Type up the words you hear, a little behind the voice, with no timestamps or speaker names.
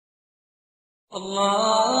Allahu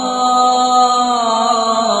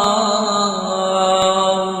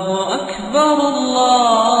Akbar,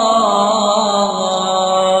 Allahu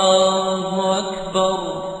Akbar.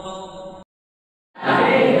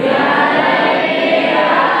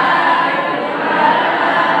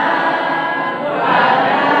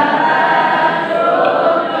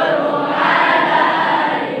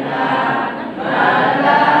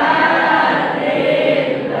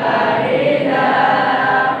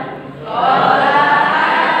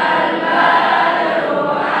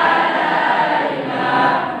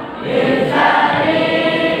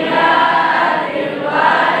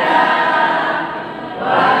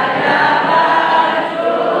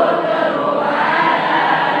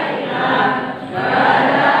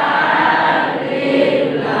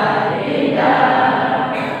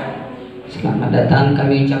 Datang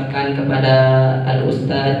kami ucapkan kepada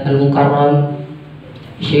Al-Ustadz Al-Mukarram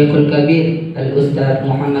Syekhul Kabir Al-Ustadz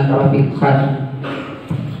Muhammad Rafiq Khan.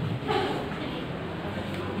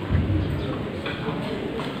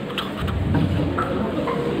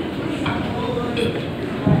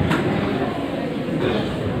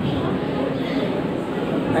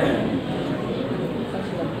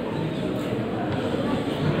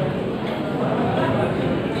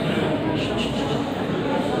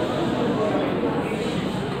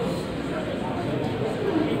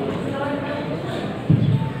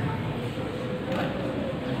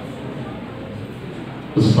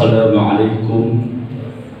 Assalamualaikum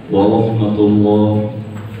warahmatullahi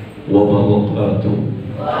wabarakatuh.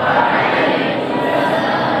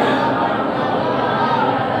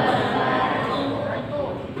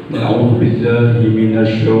 A'udzu billahi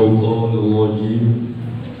minasy syaithanir rajim.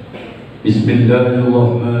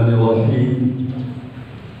 Bismillahirrahmanirrahim.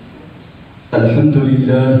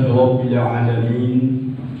 Alhamdulillahi rabbil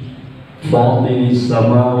alamin. Fatiris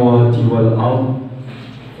samawati wal ardh.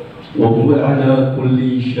 وهو على كل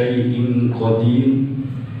شيء قدير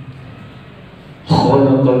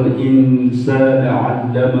خلق الإنسان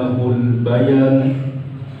علمه البيان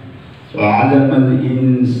وعلم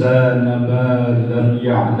الإنسان ما لم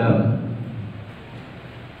يعلم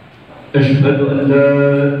أشهد أن لا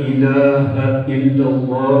إله إلا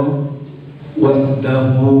الله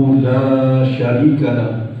وحده لا شريك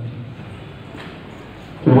له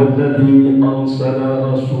هو الذي أرسل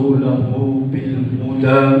رسوله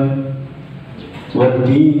بالهدى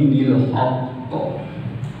والدين الحق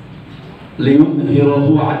ليظهره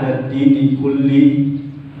على الدين كله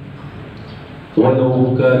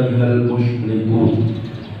ولو كره المشركون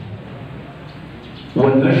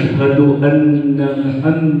ونشهد أن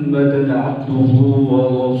محمدا عبده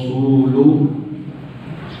ورسوله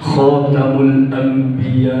خاتم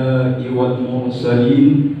الأنبياء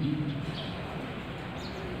والمرسلين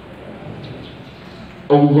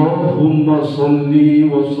اللهم صل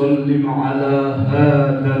وسلم على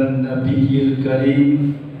هذا النبي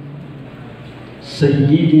الكريم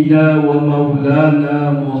سيدنا ومولانا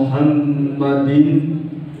محمد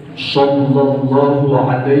صلى الله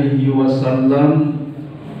عليه وسلم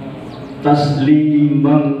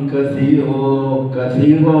تسليما كثيرا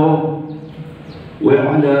كثيرا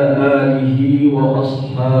وعلى آله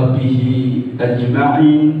وأصحابه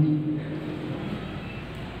أجمعين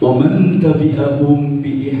ومن تبعهم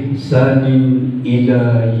بإحسان إلى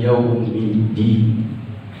يوم الدين.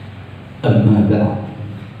 Amma ba'd.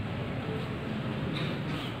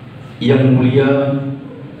 Yang mulia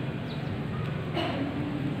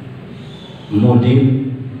mudir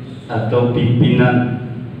atau pimpinan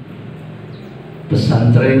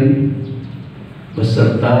pesantren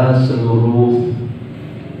beserta seluruh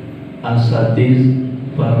asatiz,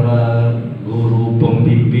 para guru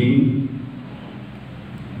pembimbing,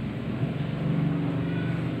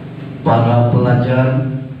 para pelajar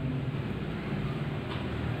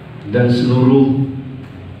dan seluruh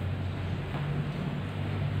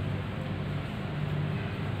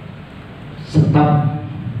staf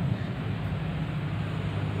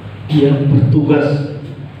yang bertugas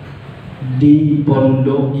di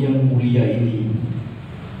pondok yang mulia ini.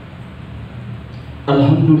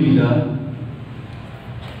 Alhamdulillah,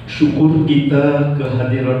 syukur kita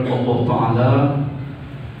kehadiran Allah Ta'ala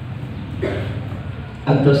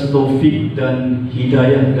atas taufik dan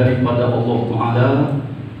hidayah daripada Allah Ta'ala.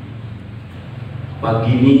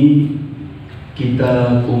 Pagi ini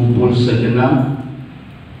kita kumpul sejenak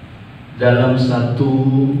dalam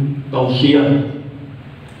satu tausiah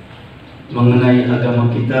mengenai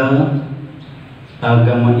agama kita,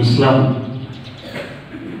 agama Islam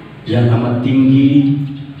yang amat tinggi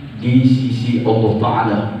di sisi Allah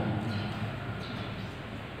Ta'ala.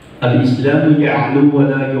 Al-Islamu ya'lu wa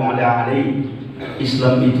la yu'la alaih.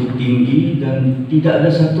 Islam itu tinggi dan tidak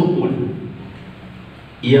ada satupun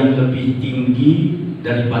yang lebih tinggi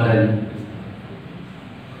daripadanya.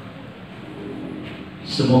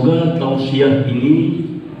 Semoga tausiah ini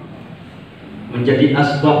menjadi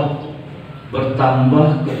asbab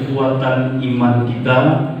bertambah kekuatan iman kita,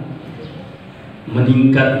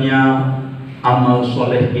 meningkatnya amal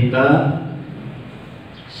soleh kita,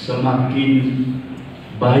 semakin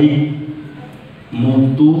baik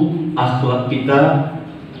mutu akhlak kita,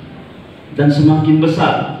 dan semakin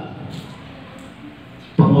besar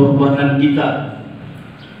pengorbanan kita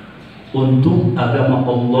untuk agama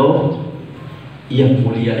Allah yang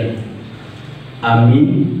mulia ini. Amin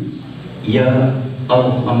ya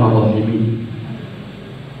arhamar rahimin.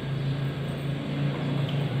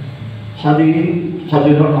 Hadirin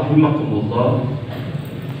hadirat rahimakumullah,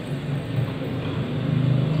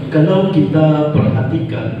 kalau kita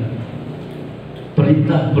perhatikan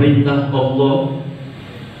perintah-perintah Allah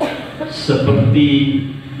seperti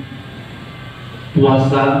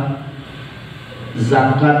puasa,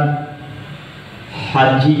 zakat,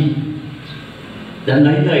 haji, dan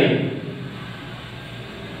lain-lain,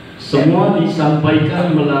 semua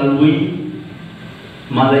disampaikan melalui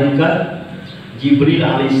malaikat Jibril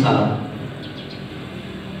alaihissalam,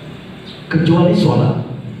 kecuali sholat.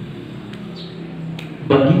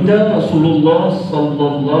 Baginda Rasulullah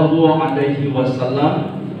sallallahu alaihi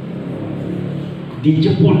wasallam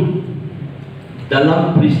dijemput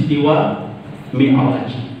dalam peristiwa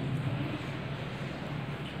Mi'raj.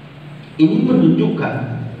 Ini menunjukkan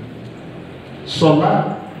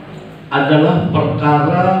sholat adalah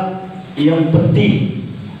perkara yang penting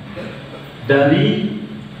dari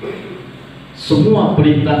semua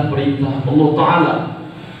perintah-perintah Allah Ta'ala.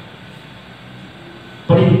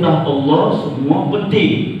 Perintah Allah semua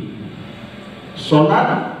penting,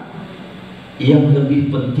 sholat yang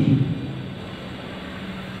lebih penting.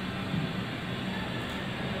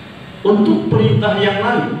 Untuk perintah yang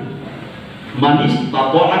lain, manis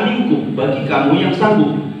tato'an minkum, bagi kamu yang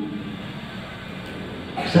sanggup.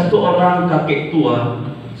 Satu orang kakek tua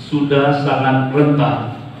sudah sangat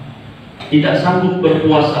renta, tidak sanggup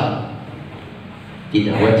berpuasa,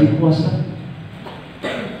 tidak wajib puasa.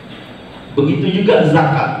 Begitu juga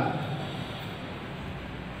zakat.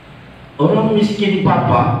 Orang miskin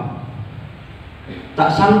papa tak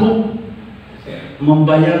sanggup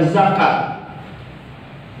membayar zakat,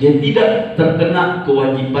 dia tidak terkena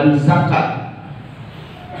kewajiban zakat,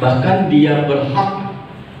 bahkan dia berhak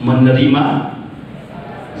menerima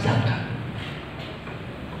zakat.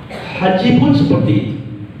 Haji pun seperti itu.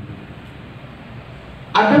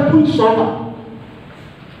 Adapun sholat,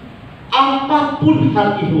 apapun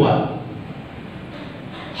hal ihwal,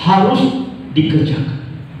 harus dikerjakan.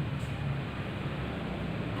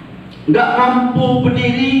 Nggak mampu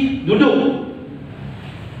berdiri, duduk.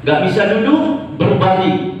 Nggak bisa duduk,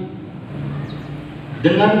 berbaring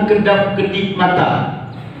dengan kedap-kedip mata.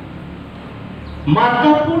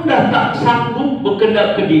 Mata pun dah tak sanggup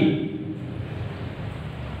berkedap-kedip,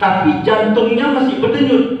 tapi jantungnya masih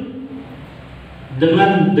berdenyut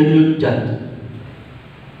dengan denyut jantung.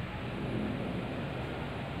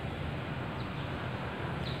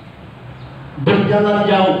 Berjalan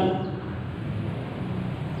jauh,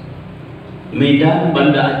 Medan,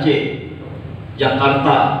 Banda Aceh,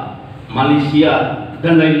 Jakarta, Malaysia,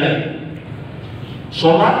 dan lain-lain.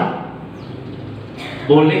 Sholat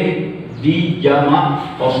boleh di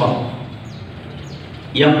jamak kosong,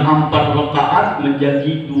 yang 4 rakaat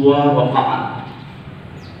menjadi 2 rakaat.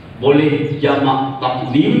 Boleh jamak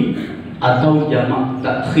takdim atau jamak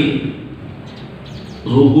takhir,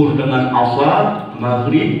 zuhur dengan asar,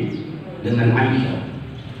 maghrib dengan Aisyah.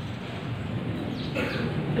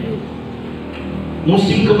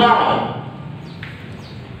 Musim kemarau,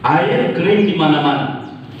 air kering di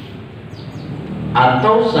mana-mana,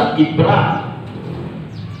 atau sakit berat,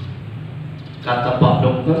 kata Pak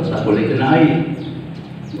Dokter tak boleh kena air,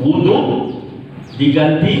 wudhu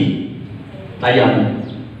diganti tayamum.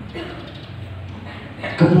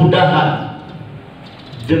 Kemudahan,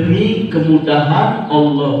 demi kemudahan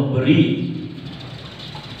Allah beri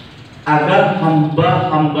agar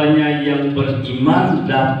hamba-hambanya yang beriman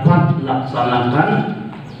dapat laksanakan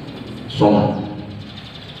sholat.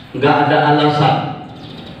 Nggak ada alasan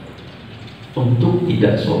untuk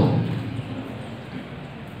tidak sholat.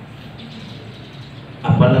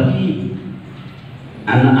 Apalagi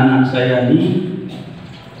anak-anak saya ini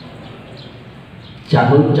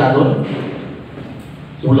calon-calon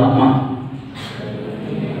ulama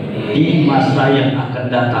di masa yang akan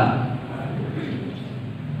datang.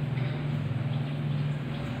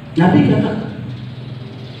 Nabi kata,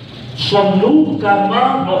 "Shallu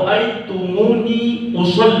kama ra'aitumuni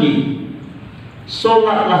usolli."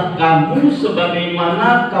 sholatlah kamu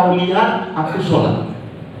sebagaimana kau lihat aku sholat.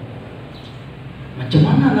 Macam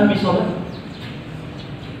mana Nabi sholat?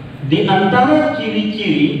 Di antara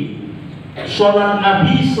ciri-ciri sholat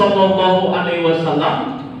Nabi Sallallahu Alaihi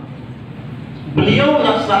Wasallam, beliau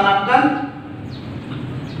laksanakan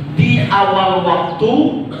di awal waktu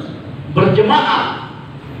berjemaah,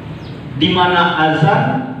 di mana azan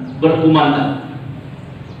berkumandang.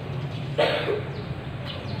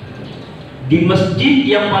 Di masjid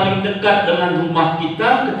yang paling dekat dengan rumah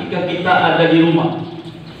kita ketika kita ada di rumah,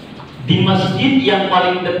 di masjid yang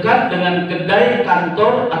paling dekat dengan kedai,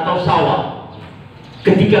 kantor, atau sawah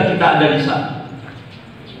ketika kita ada di sana.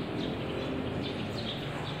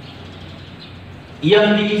 Yang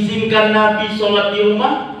diizinkan Nabi sholat di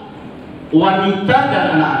rumah, wanita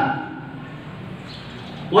dan anak-anak.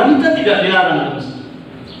 Wanita tidak dilarang ke masjid,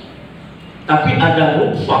 tapi ada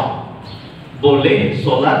rukhsah, boleh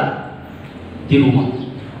sholat di rumah.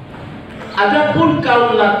 Adapun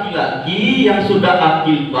kaum laki-laki yang sudah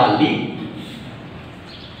akil balik,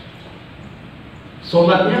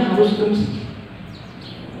 sholatnya harus ke masjid.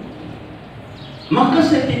 Maka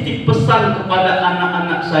saya titip pesan kepada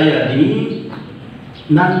anak-anak saya ini,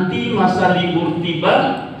 nanti masa libur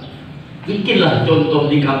tiba, bikinlah contoh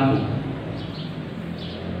di kampung.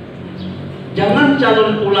 Jangan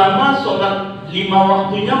calon ulama sholat 5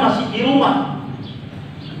 waktunya masih di rumah.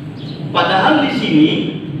 Padahal di sini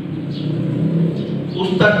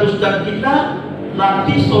ustadz-ustadz kita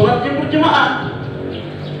latih sholatnya berjemaah.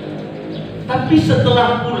 Tapi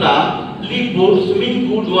setelah pulang libur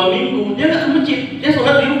seminggu 2 minggu, dia nggak ke masjid, dia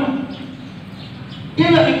sholat di rumah.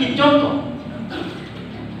 Dia nggak bikin contoh.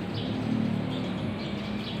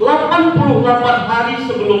 88 hari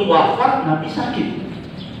sebelum wafat Nabi sakit.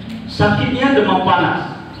 Sakitnya demam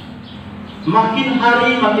panas. Makin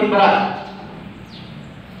hari makin berat.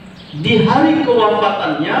 Di hari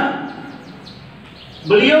kewafatannya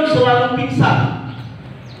beliau selalu pingsan,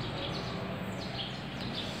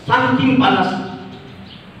 saking panas.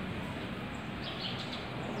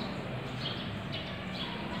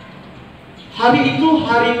 Hari itu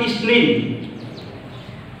hari Isnin.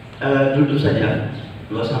 Duduk saja,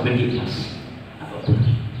 dua sampai di kelas.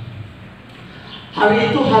 Hari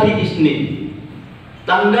itu hari Isnin,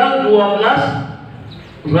 tanggal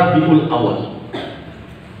 12 Rabiul Awal.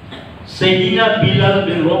 Sayyidina Bilal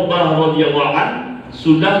bin Rabah radhiyallahu an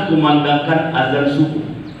sudah kumandangkan azan subuh.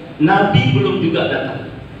 Nabi belum juga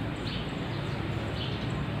datang.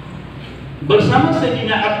 Bersama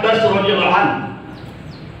Sayyidina Abbas radhiyallahu an,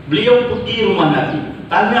 beliau pergi rumah Nabi,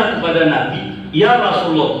 tanya kepada Nabi, "Ya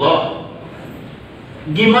Rasulullah,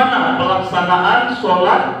 gimana pelaksanaan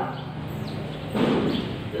sholat?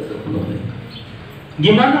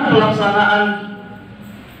 Gimana pelaksanaan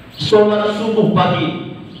sholat subuh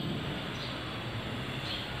pagi?"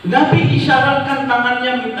 Nabi isyaratkan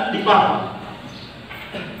tangannya minta dipapah.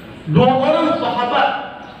 2 orang sahabat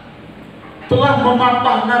telah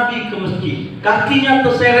memapah Nabi ke masjid, kakinya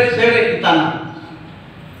terseret-seret di tanah.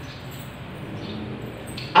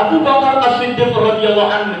 Abu Bakar As-Siddiq radhiyallahu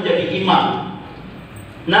anhu menjadi imam.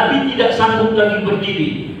 Nabi tidak sanggup lagi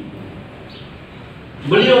berdiri.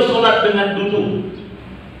 Beliau sholat dengan duduk.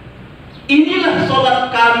 Inilah sholat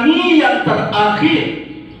kami yang terakhir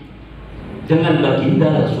dengan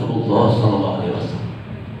baginda Rasulullah SAW.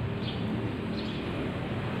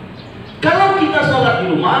 Kalau kita sholat di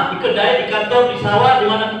rumah, di kedai, di kantor, di sawah,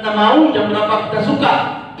 di mana kita mau, jam berapa kita suka,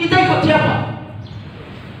 kita ikut siapa?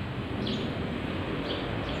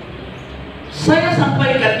 Saya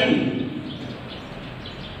sampaikan ini,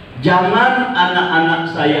 jangan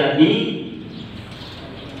anak-anak saya ini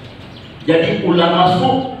jadi ulama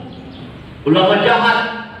su', ulama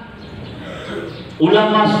jahat.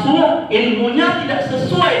 Ulama su' ilmunya tidak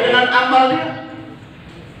sesuai dengan amalnya.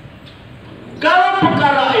 Kalau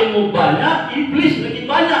perkara ilmu banyak, iblis lebih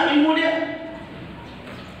banyak ilmu dia.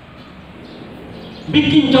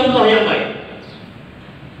 Bikin contoh yang baik.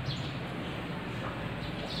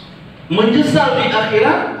 Menyesal di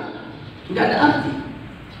akhirat tidak ada arti.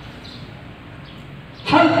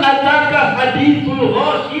 Hal ataka hadithul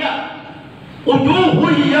ghasyiyah,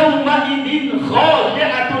 wujuhun yawma idin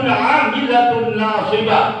khashi'atun 'amilatun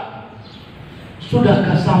nasibah.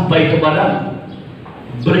 Sudahkah sampai kepadamu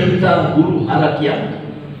berita huru hara kiamat?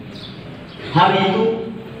 Hari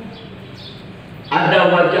itu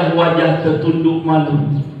ada wajah-wajah tertunduk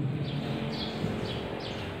malu.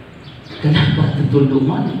 Kenapa tertunduk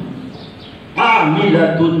malu?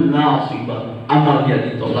 'Amilatun nasibah,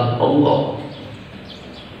 amalnya ditolak Allah.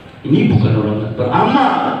 Ini bukan orang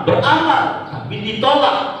beramal, tapi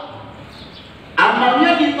ditolak.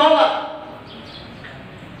 Amalnya ditolak.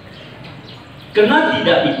 karena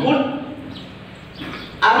tidak ikut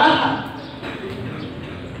arahan.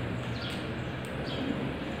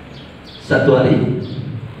 Satu hari,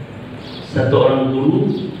 satu orang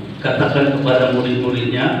guru katakan kepada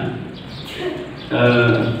murid-muridnya,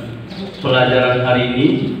 pelajaran hari ini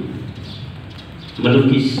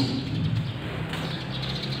melukis.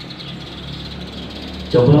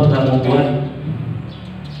 Coba kamu buat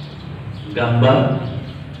gambar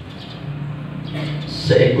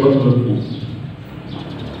seekor lembu.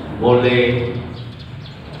 Boleh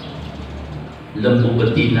lembu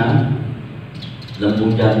betina,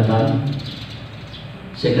 lembu jantan.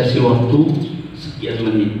 Saya kasih waktu sekian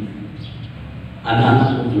menit.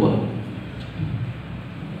 Anak-anak membuat.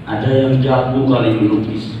 Ada yang jago kali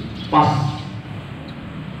melukis, pas.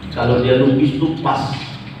 Kalau dia lukis itu pas.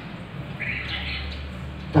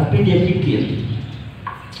 Tapi dia pikir,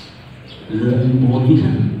 lembu ini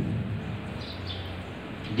kan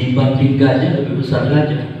dibanding gajah lebih besar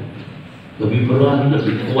gajah, lebih berat,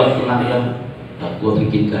 lebih kuat tenaga. Gua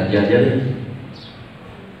bikin gajah aja deh.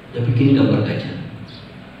 Dia bikin gambar gajah.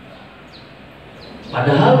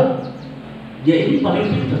 Padahal dia ini paling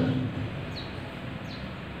pintar.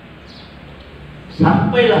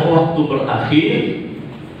 Sampailah waktu berakhir,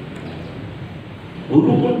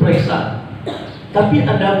 guru pun periksa. Tapi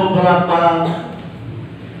ada beberapa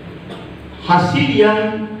hasil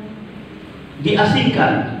yang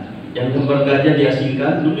diasingkan. Yang gambar gajah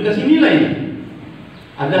diasingkan, belum dikasih nilai.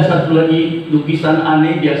 Ada satu lagi lukisan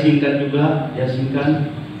aneh diasingkan juga,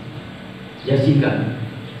 diasingkan.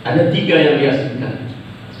 Ada 3 yang diasingkan.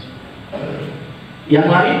 Yang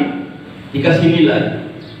lain dikasih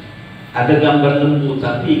nilai. Ada gambar lembu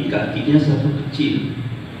tapi kakinya satu kecil,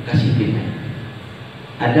 kasih nilai.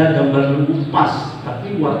 Ada gambar lembu pas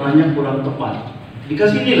tapi warnanya kurang tepat,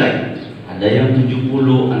 dikasih nilai. Ada yang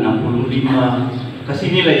 70, 65, kasih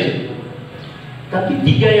nilai. Tapi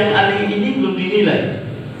 3 yang aneh ini belum dinilai.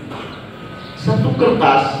 Satu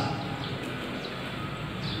kertas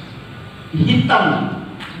hitam,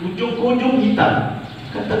 ujung-ujung hitam.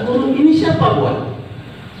 Kata guru, ini siapa buat?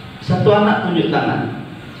 Satu anak tunjuk tangan.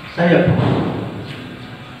 Saya Pak.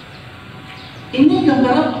 Ini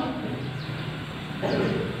gambar apa?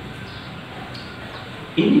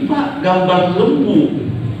 Ini Pak, gambar lembu.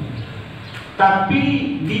 Tapi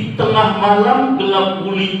di tengah malam gelap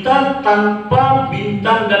gulita tanpa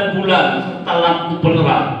bintang dan bulan serta lampu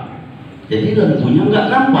penerang. Jadi lembunya nggak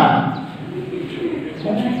nampak.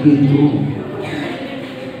 Gitu.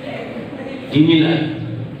 Dinilai.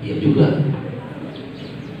 Ya juga.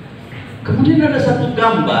 Kemudian ada satu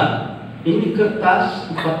gambar, ini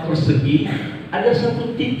kertas 4 persegi, ada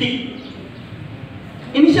satu titik.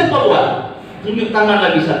 Ini siapa buat? Tunjuk tangan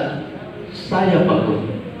lagi satu. Saya Pak Guru.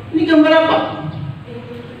 Ini gambar apa?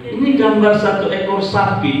 Ini gambar satu ekor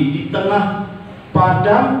sapi di tengah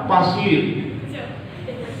padang pasir.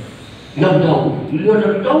 Yang jauh, dia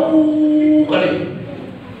dari jauh kali.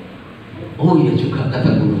 Oh iya juga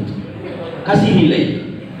kata guru. Kasih nilai.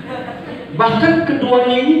 Bahkan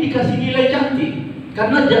keduanya ini dikasih nilai cantik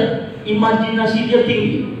karena imajinasi dia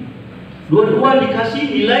tinggi. Dua-dua dikasih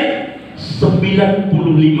nilai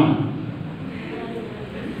 95.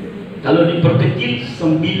 Kalau diperkecil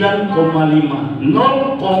 9,5,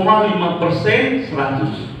 0,5%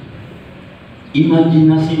 100.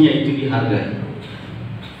 Imajinasinya itu dihargai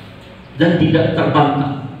dan tidak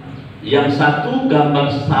terbantah. Yang satu gambar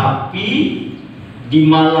sapi di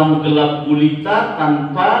malam gelap gulita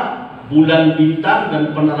tanpa bulan bintang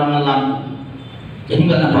dan penerangan lampu. Jadi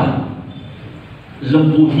nggak nampak.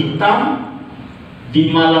 Lembu hitam di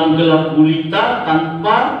malam gelap gulita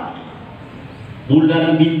tanpa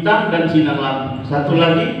bulan bintang dan sinar lampu. Satu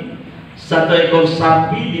lagi, satu ekor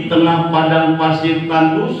sapi di tengah padang pasir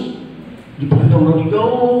tandus dipandang dari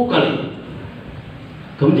jauh kali.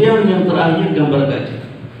 Kemudian yang terakhir gambar gajah.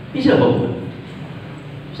 Ini siapa buat?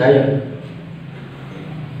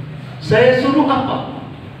 Saya suruh apa?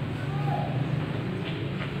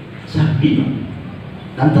 Sapi.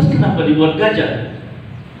 Lantas kenapa dibuat gajah?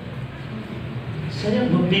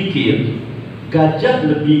 Saya berpikir gajah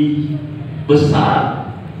lebih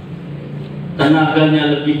besar,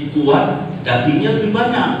 tenaganya lebih kuat, dagingnya lebih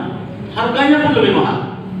banyak, harganya pun lebih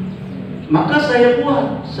mahal. Maka saya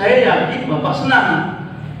buat. Saya yakin Bapak senang.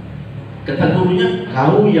 Kata gurunya,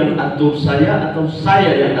 kau yang atur saya atau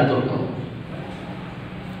saya yang atur kau?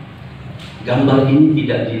 Gambar ini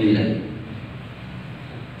tidak dinilai.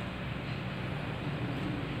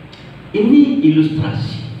 Ini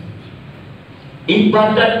ilustrasi.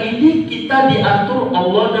 Ibadat ini kita diatur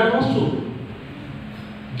Allah dan Rasul.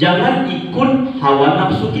 Jangan ikut hawa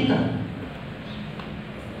nafsu kita.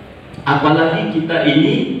 Apalagi kita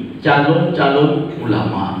ini calon-calon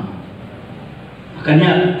ulama.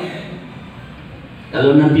 Makanya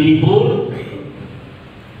kalau nanti libur,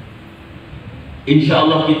 insya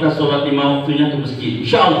Allah kita sholat 5 waktunya ke masjid.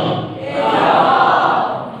 Insya Allah.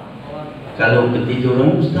 Kalau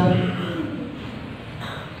ketiduran Ustaz,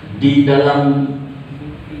 di dalam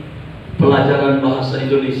pelajaran bahasa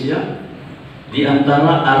Indonesia, di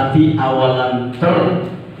antara arti awalan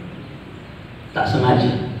tak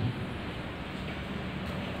sengaja,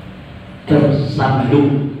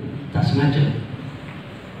 tersandung tak sengaja,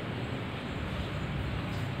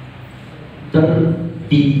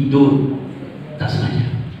 tertidur tak sengaja.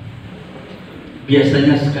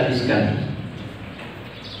 Biasanya sekali-sekali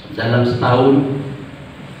dalam setahun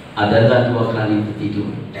adalah 2 kali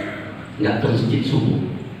tertidur, nggak ke masjid subuh,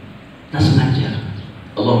 tak sengaja.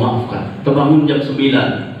 Allah maafkan. Terbangun jam 9,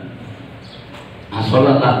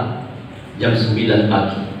 sholatlah jam 9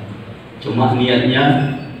 pagi. Cuma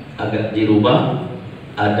niatnya agak dirubah,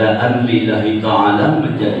 adaan lillahi ta'ala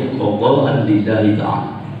menjadi qada'an lillahi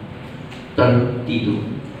ta'ala. Tertidur.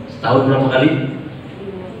 Setahun berapa kali?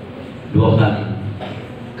 2 kali.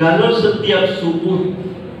 Kalau setiap subuh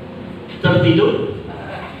tertidur,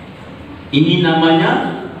 ini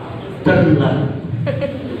namanya terlalu.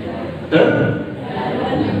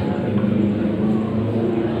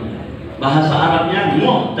 Bahasa Arabnya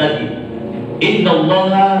mu'tadi.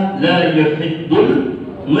 Innallaha la yuhibbul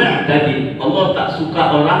mu'tadi. Allah tak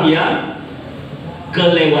suka orang yang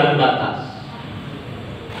kelewat batas.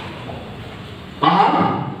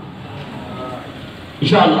 Paham?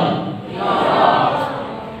 Insyaallah.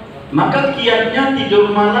 Maka kiatnya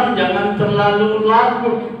tidur malam jangan terlalu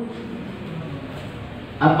larut.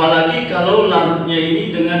 Apalagi kalau larutnya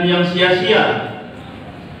ini dengan yang sia-sia.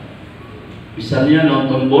 Misalnya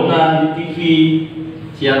nonton bola di TV,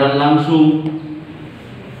 siaran langsung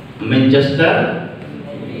Manchester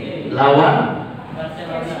lawan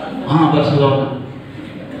Barcelona.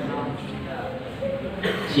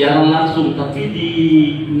 Siaran langsung, tapi di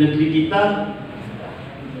negeri kita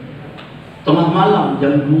tengah malam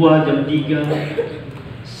jam 2, jam 3.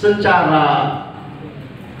 Secara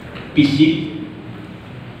fisik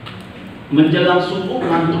menjelang subuh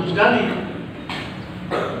ngantuk sekali.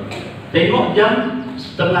 Tengok jam,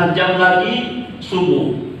 setengah jam lagi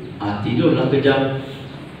subuh, tidurlah kejam.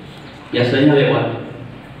 Biasanya lewat.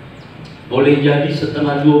 Boleh jadi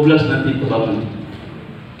setengah 12 nanti terbangun,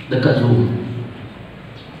 dekat zuhur.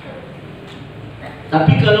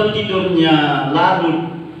 Tapi kalau tidurnya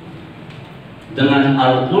larut dengan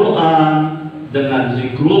Al-Quran, dengan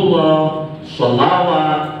zikrullah,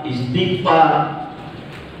 sholawat, istighfar,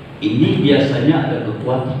 ini biasanya ada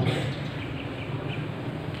kekuatan.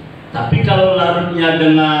 Tapi kalau larutnya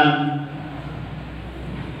dengan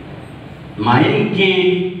main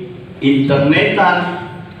game, internetan,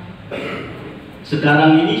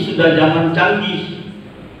 sekarang ini sudah zaman canggih.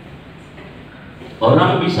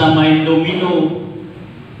 Orang bisa main domino.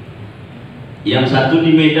 Yang satu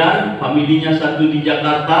di Medan, familinya satu di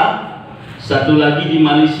Jakarta, satu lagi di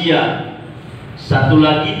Malaysia, satu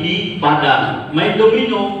lagi di Padang. Main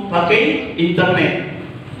domino pakai internet.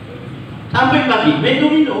 Sampai pagi main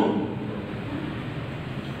domino.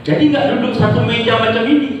 Jadi nggak duduk satu meja macam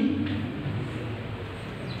ini.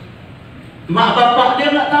 Mak bapak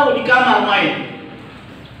dia nggak tahu di kamar main.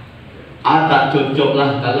 Tak cocok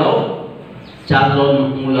lah kalau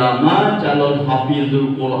calon ulama, calon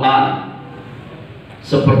hafizul Quran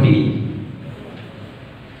seperti ini.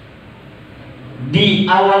 Di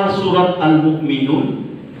awal surat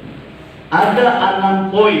Al-Mu'minun ada 6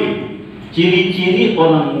 poin ciri-ciri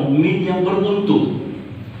orang mukmin yang beruntung.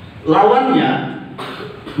 Lawannya,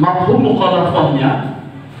 mafhum mukhalafahnya,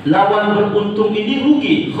 lawan beruntung ini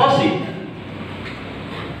rugi, khasir.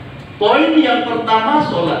 Poin yang pertama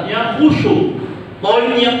sholatnya khusyuk.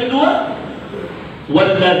 Poin yang kedua,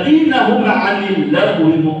 walladzina hum 'anil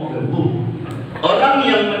lagwi mu'ridun. Orang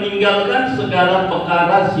yang meninggalkan segala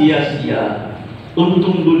perkara sia-sia.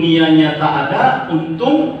 Untung dunianya tak ada,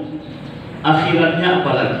 untung akhiratnya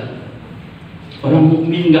apalagi. Orang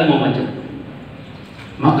mukmin nggak mau macam.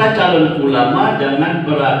 Maka calon ulama jangan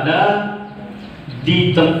berada di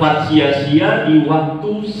tempat sia-sia, di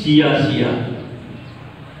waktu sia-sia.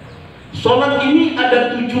 Sholat ini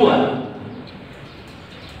ada tujuan.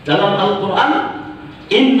 Dalam Al-Quran,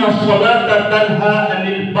 inna sholata tanha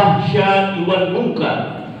anil fahsya'i wal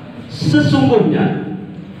munkar. Sesungguhnya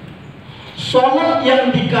sholat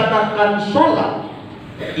yang dikatakan sholat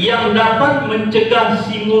yang dapat mencegah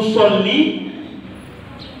si musolli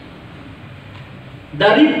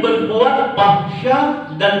dari berbuat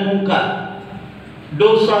fahsya dan munkar,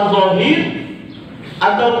 dosa zahir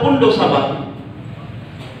ataupun dosa batin.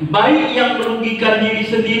 baik yang merugikan diri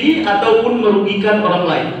sendiri ataupun merugikan orang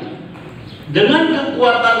lain. Dengan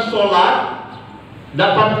kekuatan sholat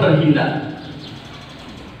dapat terhindar.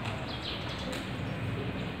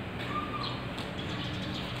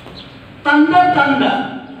 Tanda-tanda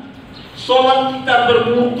sholat kita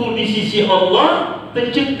bermutu di sisi Allah,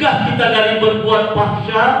 mencegah kita dari berbuat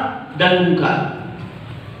fahsya dan munkar.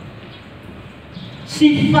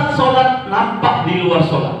 Sifat sholat nampak di luar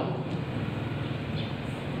sholat.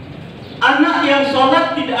 Anak yang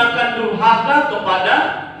sholat tidak akan durhaka kepada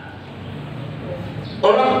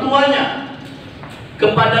orang tuanya,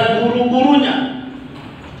 kepada guru-gurunya.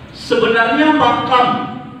 Sebenarnya makam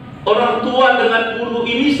orang tua dengan guru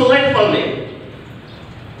ini selevel deh.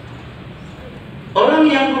 Orang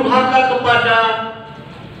yang durhaka kepada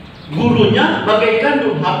gurunya bagaikan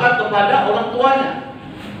durhaka kepada orang tuanya.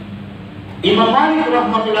 Imam Malik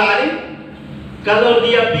rahmatullah alaih, kalau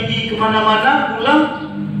dia pergi kemana-mana pulang,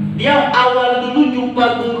 dia awal dulu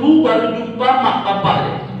jumpa guru, baru jumpa mak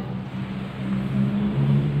bapaknya.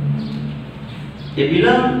 Dia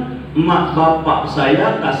bilang, mak bapak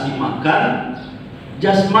saya kasih makan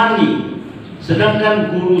jasmani,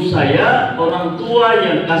 sedangkan guru saya orang tua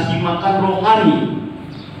yang kasih makan rohani.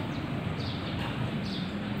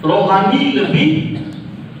 Rohani lebih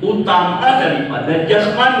utama daripada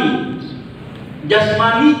jasmani.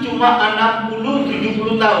 Jasmani cuma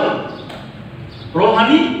 60-70 tahun.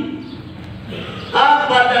 Rohani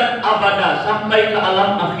abadan abada sampai ke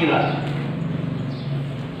alam akhirat.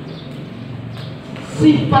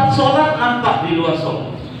 Sifat sholat nampak di luar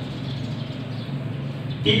sholat.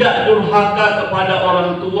 Tidak durhaka kepada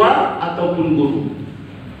orang tua ataupun guru.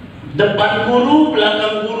 Depan guru,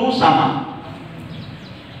 belakang guru sama.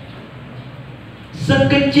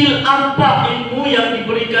 Sekecil apa ilmu yang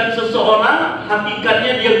diberikan seseorang,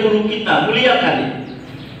 hakikatnya dia guru kita, muliakan dia.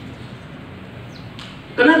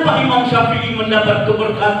 Kenapa Imam Syafi'i mendapat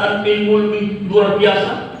keberkatan ilmu lebih luar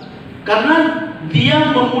biasa? Karena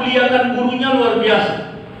dia memuliakan gurunya luar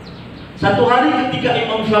biasa. Satu hari ketika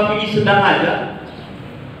Imam Syafi'i sedang ada,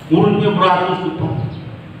 muridnya beratus depan.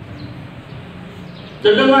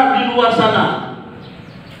 Terdengar di luar sana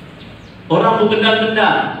orang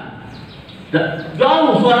bergendang-gendang.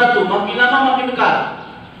 Jauh suara tuh, makin lama makin dekat.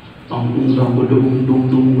 Makin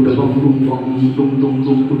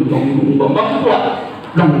kuat.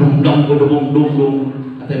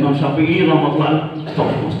 Kata Imam Syafi'i rahmatullah,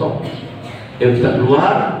 stop. Kita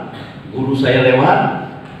keluar, guru saya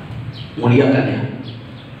lewat, muliakan ya.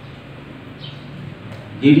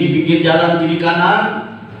 Jadi pinggir jalan kiri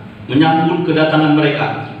kanan menyambut kedatangan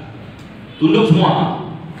mereka. Tunduk semua.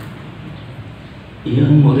 Iya,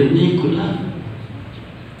 muridnya ikutlah.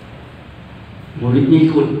 Muridnya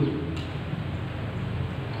ikut.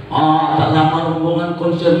 Tak lama rombongan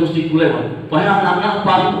konser musik lewat. Banyak anak-anak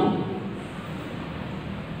panggung.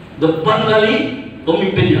 Depan kali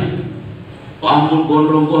pemimpinnya. Rambut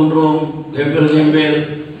gondrong-gondrong,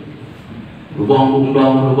 gembel-gembel.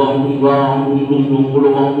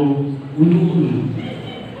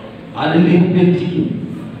 Ada limpian.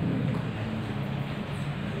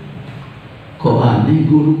 Kok aneh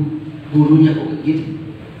gurunya kok gitu?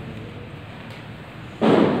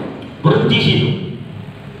 Berhenti situ.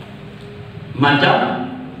 Macam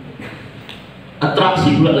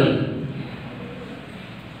atraksi pula lagi.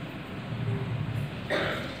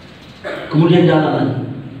 Kemudian jalan lagi.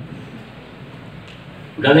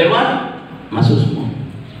 Udah lewat, masuk semua.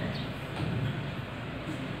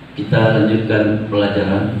 Kita lanjutkan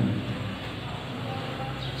pelajaran.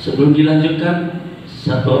 Sebelum dilanjutkan,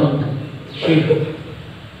 satu orang, Syekh,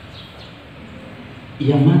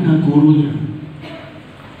 yang mana gurunya?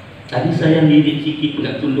 Tadi saya lirik sikit,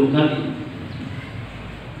 nggak tunduk kali.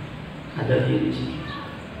 Ada lirik sikit.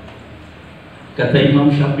 Kata Imam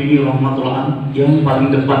Syafi'i rahmatullah, yang paling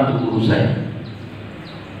depan itu guru saya.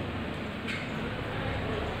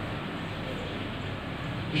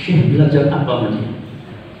 Syekh belajar apa macam?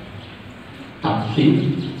 Tafsir,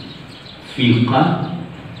 fiqh,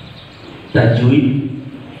 tajwid,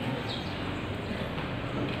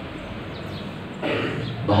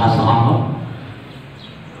 bahasa Arab.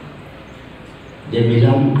 Dia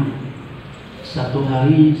bilang, satu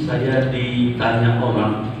hari saya ditanya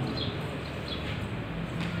orang,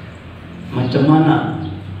 macam mana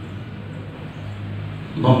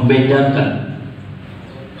membedakan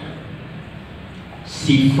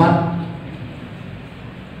sifat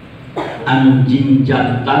anjing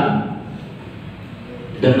jantan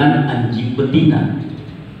dengan anjing betina?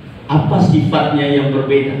 Apa sifatnya yang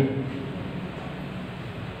berbeda?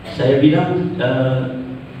 Saya bilang,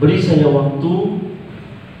 beri saya waktu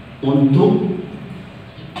untuk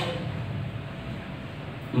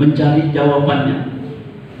mencari jawabannya.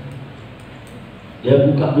 Dia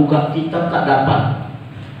buka-buka kitab tak dapat,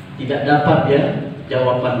 tidak dapat ya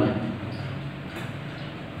jawabannya.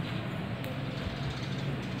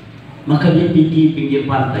 Maka dia pergi pinggir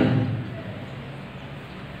pantai,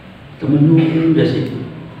 temenung di situ.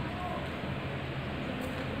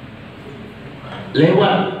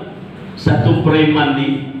 Lewat satu preman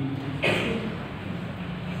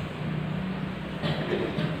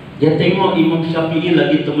dia tengok Imam Syafi'i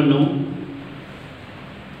lagi temenung.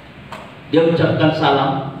 Dia ucapkan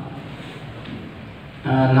salam.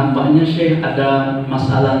 Nampaknya Syekh ada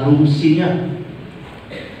masalah rumsinya.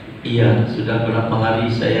 Iya, sudah berapa hari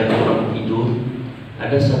saya kurang tidur.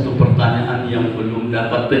 Ada satu pertanyaan yang belum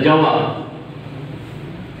dapat terjawab.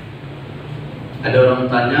 Ada orang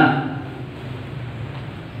tanya,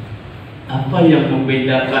 apa yang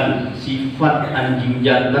membedakan sifat anjing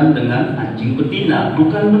jantan dengan anjing betina?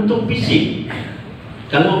 Bukan bentuk fisik.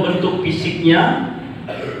 Kalau bentuk fisiknya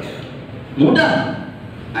mudah.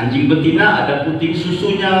 Anjing betina ada puting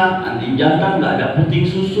susunya, anjing jantan nggak ada puting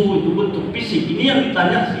susu, itu bentuk fisik. Ini yang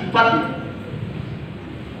ditanya sifatnya.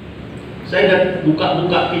 Saya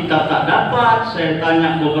buka-buka kitab tak dapat, saya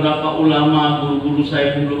tanya beberapa ulama, guru-guru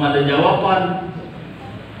saya pun belum ada jawaban.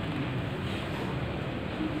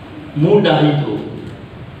 Mudah itu.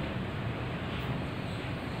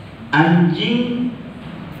 Anjing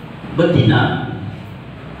betina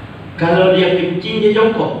kalau dia kencing dia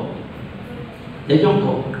jongkok. Dia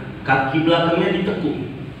jongkok, kaki belakangnya ditekuk,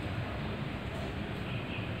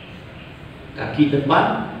 kaki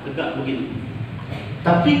depan tegak begini.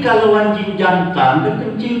 Tapi kalau anjing jantan dia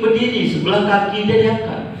kencing berdiri, sebelah kaki dia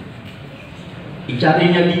diangkat.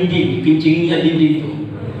 Dicarinya dinding, kencingnya dinding itu.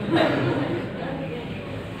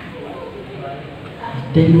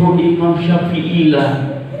 Tengok Imam Syafi'i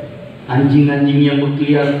lah, anjing-anjing yang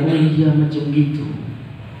berkeliaran, oh iya macam gitu.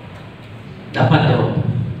 Dapat jawab.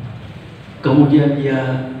 Kemudian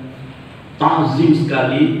dia ta'zim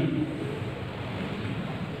sekali.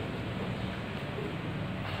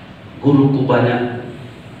 Guruku banyak,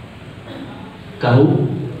 kau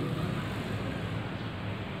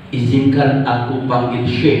izinkan aku panggil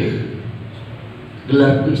Syekh,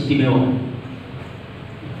 gelar keistimewaan.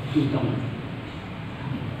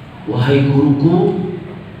 Wahai guruku,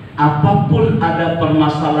 apapun ada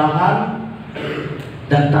permasalahan,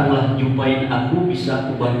 datanglah jumpain aku, bisa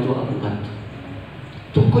aku bantu, aku bantu.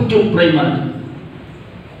 Terkejut preman,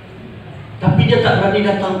 tapi dia tak berani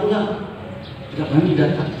datang pula. Tidak berani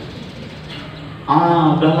datang.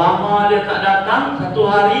 Udah lama dia tak datang. Satu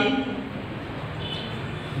hari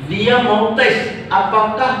dia mau tes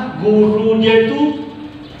apakah guru dia itu,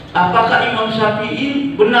 apakah Imam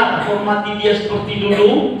Syafi'i benar hormati dia seperti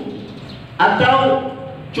dulu, atau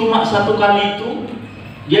cuma satu kali itu.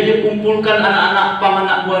 Dia dikumpulkan anak-anak pang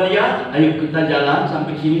anak buah dia, ayo kita jalan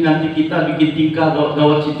sampai sini, nanti kita bikin tingkah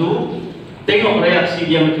gawat-gawat situ, tengok reaksi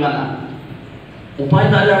dia macam mana. Upaya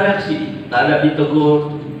tak ada reaksi, tak ada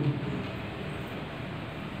ditegur.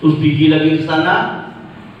 Terus pergi lagi ke sana,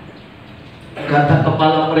 kata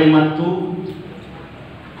kepala preman tu,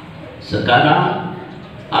 sekarang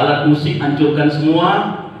alat musik hancurkan semua,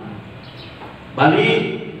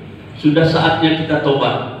 balik, sudah saatnya kita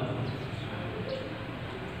tobat.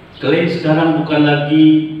 Kalian sekarang bukan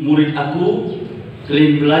lagi murid aku,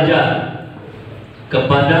 kalian belajar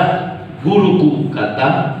kepada guruku, kata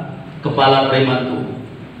kepala preman itu.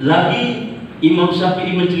 Lagi Imam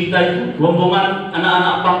Syafi'i mencerita itu, rombongan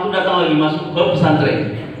anak-anak pang itu datang lagi masuk ke pesantren,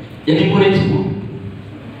 jadi murid semua.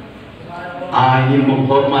 Ini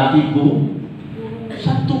menghormatiku,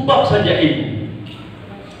 satu bab saja ini.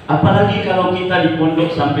 Apalagi kalau kita di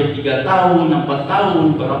pondok sampai 3 tahun, 4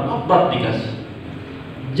 tahun, berapa bab dikasih.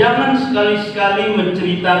 Jangan sekali-sekali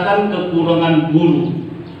menceritakan kekurangan guru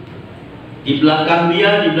di belakang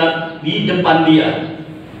dia, di depan dia.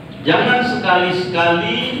 Jangan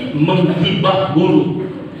sekali-sekali menghibah guru,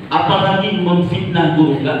 apalagi memfitnah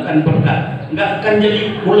guru. Nggak akan berkah, nggak akan jadi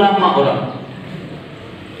ulama orang,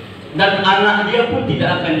 dan anak dia pun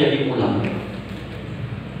tidak akan jadi ulama.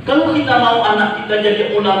 Kalau kita mau anak kita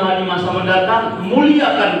jadi ulama di masa mendatang,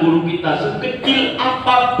 muliakan guru kita sekecil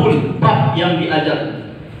apapun bab yang diajar.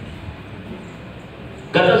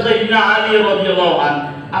 Kata Sayyidina Ali radhiyallahu anhu,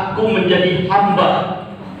 aku menjadi hamba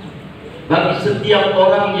bagi setiap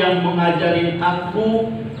orang yang mengajarin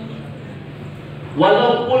aku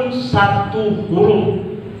walaupun satu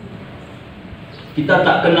huruf. Kita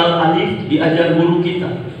tak kenal alif, diajar guru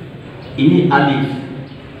kita, ini alif,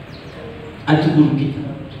 ajar guru kita,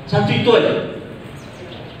 satu itu aja.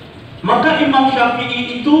 Maka Imam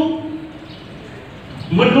Syafi'i itu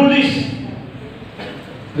menulis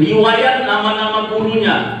riwayat nama-nama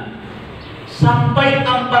gurunya sampai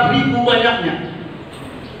 4.000 banyaknya.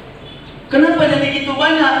 Kenapa jadi gitu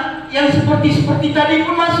banyak? Yang seperti tadi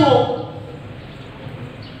pun masuk.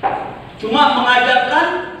 Cuma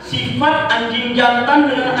mengajarkan sifat anjing jantan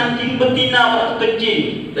dengan anjing betina waktu kecil.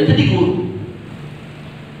 Dan jadi guru.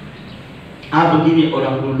 Begini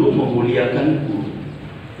orang dulu memuliakan guru.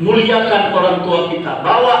 Muliakan orang tua kita.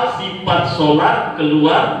 Bawa sifat sholat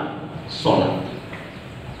keluar sholat.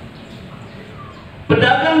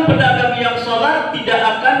 Pedagang-pedagang yang sholat tidak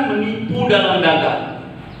akan menipu dalam dagang.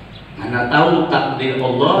 Karena tahu takdir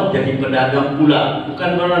Allah jadi pedagang pula.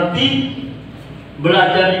 Bukan berarti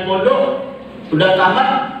belajar di pondok udah tamat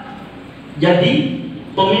jadi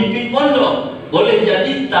pemimpin pondok. Boleh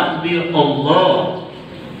jadi takdir Allah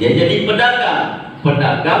dia jadi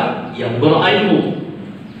pedagang yang berilmu,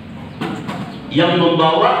 yang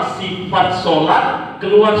membawa sifat sholat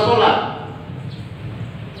keluar sholat.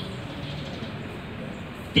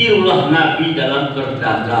 Tirulah Nabi dalam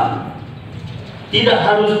berdagang. Tidak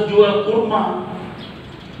harus jual kurma,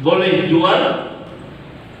 boleh jual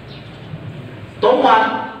tomat,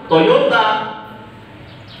 Toyota.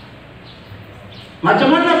 Macam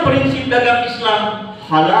mana prinsip dagang Islam?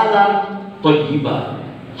 Halalan thayyibah.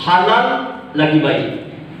 Halal lagi baik.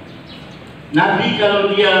 Nabi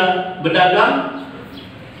kalau dia berdagang,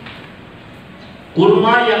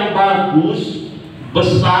 kurma yang bagus,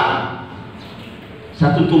 besar,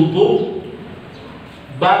 satu tumpuk,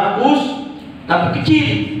 bagus tapi kecil,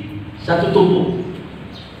 satu tumpuk.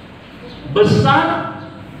 Besar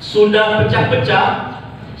sudah pecah-pecah,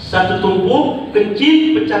 satu tumpuk.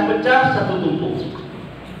 Kecil pecah-pecah, satu tumpuk.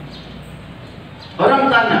 Orang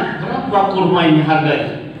tanya, berapa kurma ini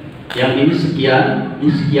harganya? Yang ini sekian,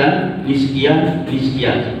 ini sekian, ini sekian, ini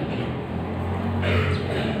sekian.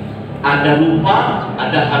 Ada lupa,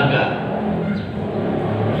 ada harga.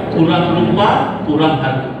 Kurang lupa, kurang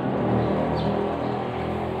harga.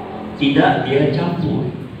 Tidak dia campur.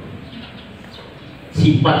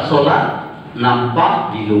 Sifat sholat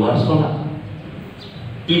nampak di luar sholat.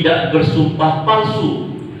 Tidak bersumpah palsu.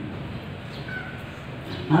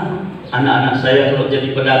 Anak-anak saya kalau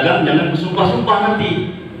jadi pedagang jangan bersumpah-sumpah nanti.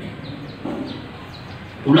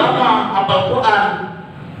 Ulama hafal Quran,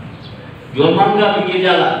 jual mangga pinggir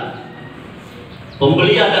jalan,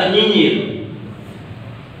 pembeli agak nyinyir,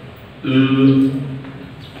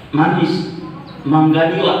 manis,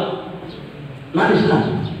 mangga diwa, manis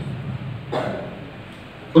lah.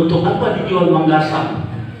 Untuk apa dijual mangga asam?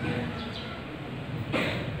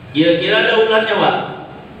 Kira-kira ada ulatnya, Pak?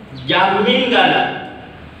 Jamin gak ada.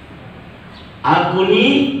 Aku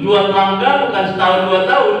nih jual mangga bukan setahun 2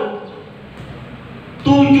 tahun.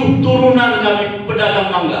 7 turunan kami pedagang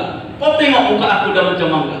mangga. Kau tengok muka aku udah macam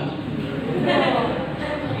mangga.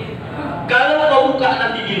 Kalau kau buka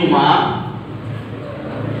nanti di rumah,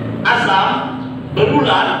 asam,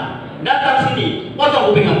 berulat, datang sini, potong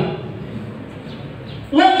kuping aku.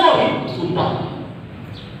 Wallahi, sumpah.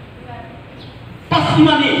 Pasti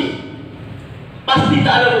manis, pasti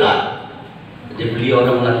tak ada ulat. Dia beli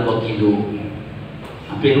orang ulat 2 kilo.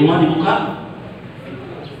 Sampai rumah dibuka,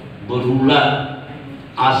 berulat,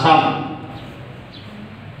 asam.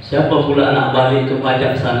 Siapa pula nak balik ke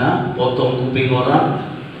pajak sana, potong kuping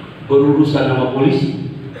orang, berurusan sama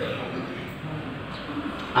polisi?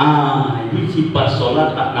 Ini sifat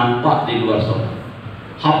sholat tak nampak di luar sholat.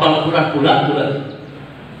 Hafal Quran pula.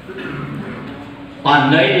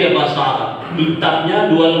 Pandai dia bahasa Arab.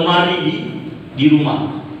 Kitabnya 2 lemari di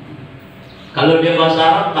rumah. Kalau dia bahasa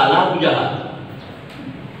Arab kalah Abu Jahal.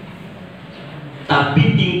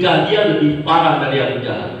 Tapi tingkah dia lebih parah dari Abu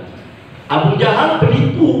Jahal. Abu Jahal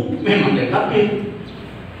penipu, memang dia kafir.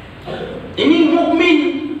 Ini mukmin,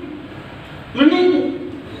 menipu.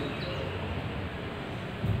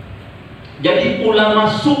 Jadi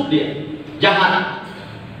ulama masuk dia jahat.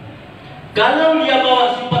 Kalau dia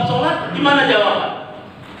bawa sifat sholat, gimana jawaban?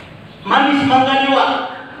 Manis mangga diwa.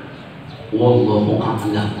 Wallahu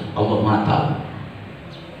a'lam, Allah Maha tahu.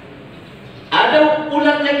 Ada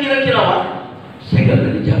ulatnya kira-kira Pak? Saya nggak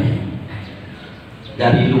berani jamin.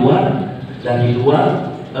 Dari luar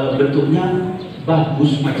bentuknya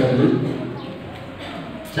bagus macam itu.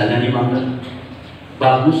 Sana di mangga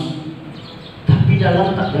bagus, tapi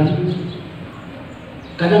dalam tak jamin.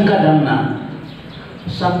 Kadang-kadang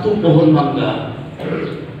satu pohon mangga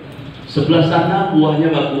sebelah sana buahnya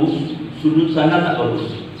bagus, sudut sana tak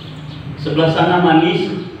bagus. Sebelah sana manis,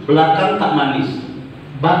 belakang tak manis.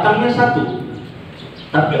 Batangnya satu,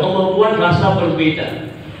 tapi Allah buat rasa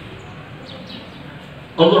berbeda.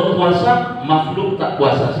 Allah puasa, makhluk tak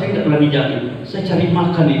puasa. Saya nggak berani jamin. Saya cari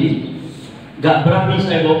makan ini, nggak berani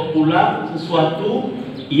saya bawa pulang sesuatu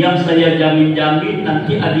Yang saya jamin-jamin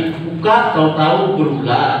nanti adik buka tahu-tahu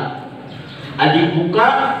berulat, adik buka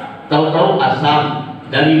tahu-tahu asam,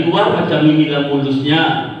 dari luar macam inilah mulusnya.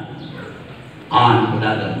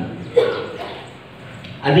 Pedagang.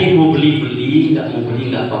 Adik mau beli-beli, nggak mau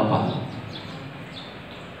beli nggak apa-apa.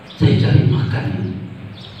 Saya cari makan ini.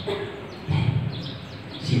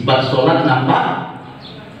 Sifat sholat nampak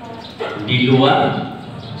di luar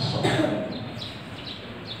sholat.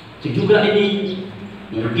 Itu juga ini.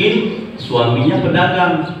 Mungkin suaminya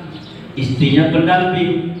pedagang, istrinya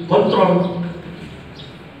pendamping, kontrol.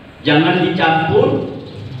 Jangan dicampur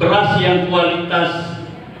beras yang kualitas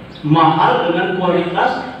mahal dengan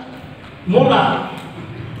kualitas murah,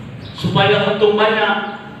 supaya untung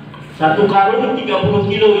banyak. Satu karung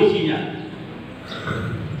 30 kilo isinya,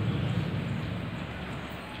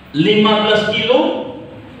 15 kilo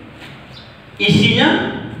isinya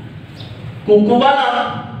kuku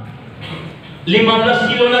balang, 15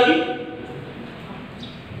 kilo lagi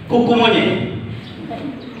kuku monyet,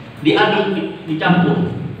 diaduk, dicampur,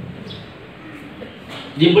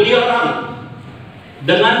 dibeli orang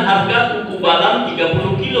dengan harga kuku balang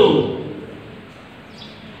 30 kilo.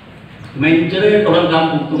 Main cerai orang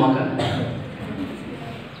kampung itu makan.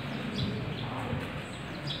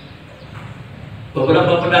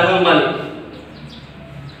 Beberapa pedagang balik,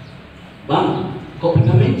 bang, kok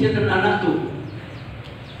punya mencet dan anak tuh?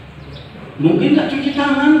 Mungkin nggak cuci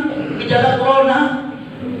tangan, gejala corona.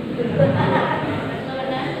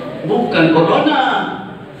 Bukan corona,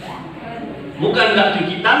 bukan nggak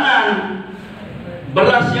cuci tangan.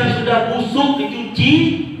 Beras yang sudah busuk dicuci,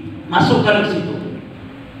 masukkan ke situ.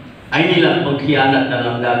 Inilah pengkhianat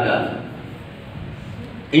dalam dagang.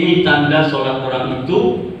 Ini tanda sholat orang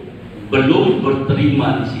itu belum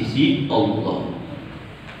berterima di sisi Allah.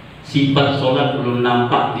 Sifat sholat belum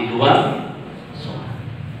nampak di luar sholat.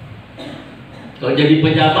 Kalau jadi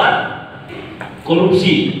pejabat,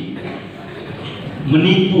 korupsi,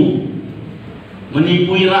 menipui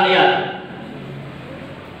rakyat,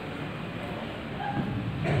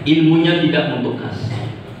 ilmunya tidak membekas.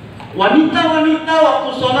 Wanita-wanita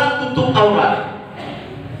waktu sholat tutup aurat,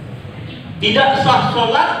 tidak sah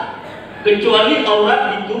sholat kecuali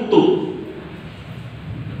aurat ditutup.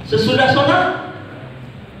 Sesudah sholat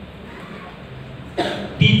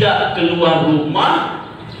tidak keluar rumah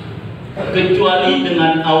kecuali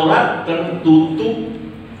dengan aurat tertutup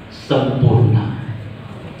sempurna.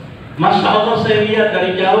 Masya Allah, saya lihat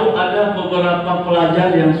dari jauh ada beberapa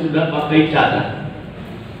pelajar yang sudah pakai cadar.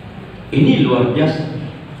 Ini luar biasa.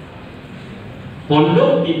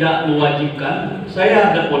 Pondok tidak mewajibkan.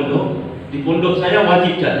 Saya ada pondok, di pondok saya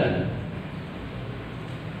wajib cadar,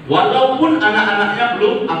 walaupun anak-anaknya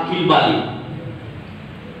belum akil balik.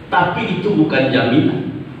 Tapi itu bukan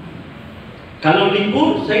jaminan. Kalau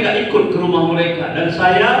libur, saya nggak ikut ke rumah mereka, dan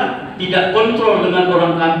saya tidak kontrol dengan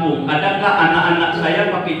orang kampung. Adakah anak-anak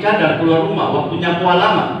saya pakai cadar keluar rumah waktunya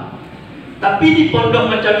puasa? Tapi di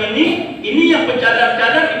pondok macam ini yang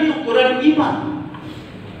bercadar-cadar ini ukuran iman.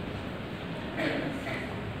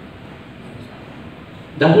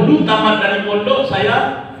 Dahulu tamat dari pondok,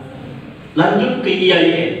 saya lanjut ke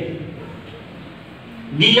IAIN.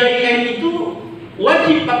 Di IAIN itu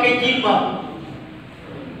wajib pakai jilbab.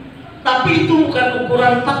 Tapi itu bukan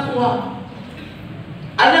ukuran takwa.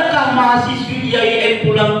 Adakah mahasiswi IAIN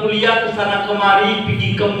pulang kuliah ke sana kemari,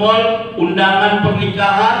 pergi ke mall, undangan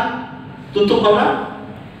pernikahan, tutup aurat?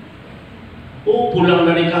 Oh, pulang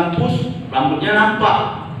dari kampus, rambutnya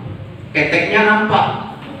nampak, keteknya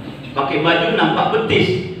nampak, pakai baju nampak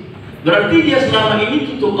betis. Berarti dia selama ini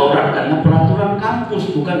tutup aurat karena peraturan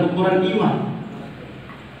kampus, bukan ukuran iman.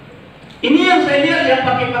 Ini yang saya lihat yang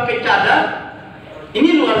pakai cadar,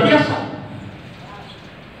 ini luar biasa.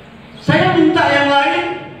 Saya minta yang lain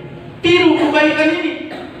tiru kebaikan ini.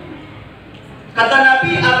 Kata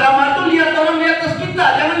Nabi, agama itu lihat orang di atas kita,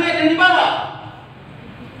 jangan lihat yang di bawah.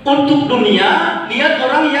 Untuk dunia, lihat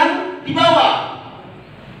orang yang di bawah.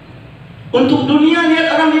 Untuk dunia,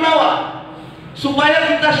 lihat orang di bawah. Supaya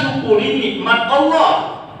kita syukuri nikmat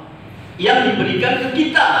Allah yang diberikan ke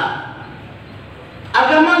kita.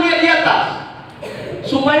 Agama lihat di atas,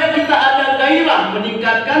 supaya kita ada gairah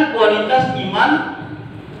meningkatkan kualitas iman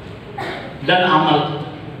dan amal.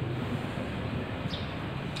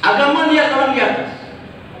 Agama lihat orang di atas.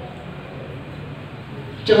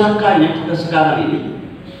 Celakanya kita sekarang ini,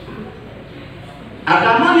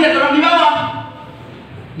 agama lihat orang di bawah,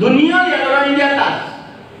 dunia lihat orang yang di atas.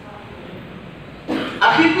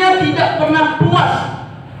 Akhirnya tidak pernah puas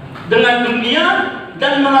dengan dunia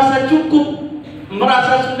dan merasa cukup,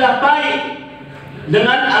 merasa sudah baik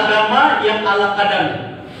dengan agama yang ala kadar.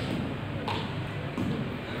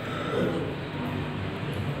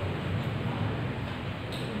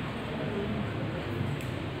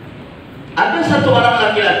 Ada satu orang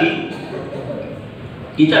laki-laki,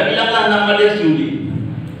 kita bilanglah nama dia Syudin.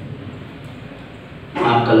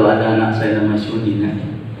 Maaf kalau ada anak saya nama Syudin ya.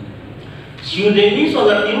 Syudin ini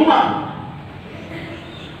sholat di rumah.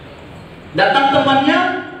 Datang temannya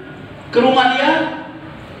ke rumah dia,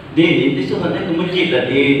 Din, itu sholatnya ke masjid lah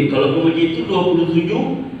Din. Kalau ke masjid itu 27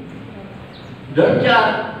 derajat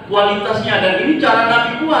kualitasnya, dan ini cara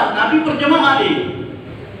Nabi buat. Nabi berjemaah Din.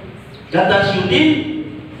 Kata Syudin,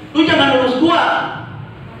 lu jangan urus gua,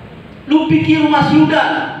 lu pikir rumah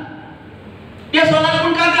Syudan, dia sholat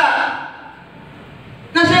pun kagak.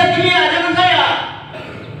 Nasihat dia, jangan saya.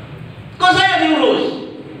 Kok saya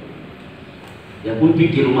diurus? Dia pun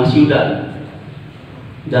pikir rumah Syudan,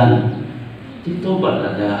 dan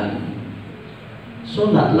ditobatlah dan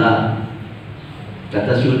sholatlah.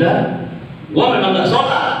 Kata Syudan, gua memang gak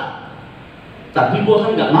sholat, tapi gua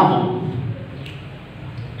kan gak mabuk.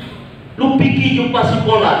 Lu pikir jumpa si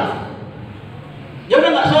Polan, dia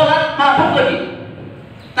udah gak sholat, mabuk lagi.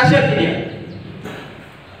 Nasihat dia,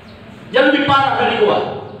 dia lebih parah dari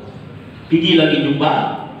gua. Pergi lagi jumpa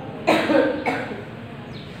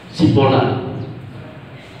si Polan,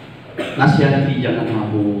 nasihati jangan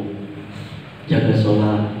mabuk, jaga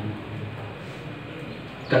sholat.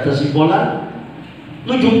 Kata si Polan,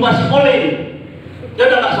 lu jumpa si Polen, dia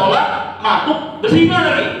udah gak sholat, mabuk, berzina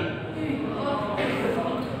lagi.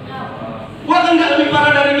 Gua kan gak lebih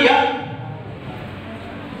parah dari dia.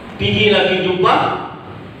 Pergi lagi jumpa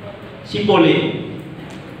si Polen.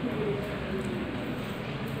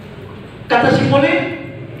 Kata si Polen,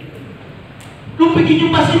 lu pergi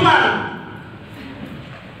jumpa si Man,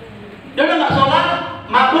 dia udah gak sholat,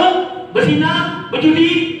 mabuk, berzina,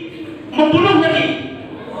 berjudi, membunuh lagi.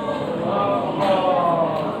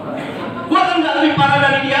 Gua kan gak lebih parah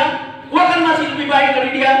dari dia, gua kan masih lebih baik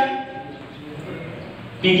dari dia.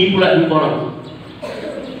 Pergi pula jumpa orang.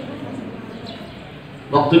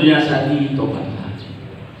 Waktu dia dinasihati, tobatlah,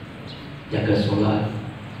 jaga sholat,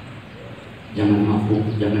 jangan mabuk,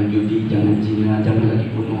 jangan judi, jangan zina, jangan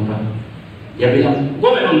lagi bunuh orang. Dia bilang,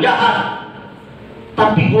 gua memang jahat,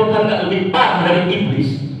 tapi gua kan gak lebih parah dari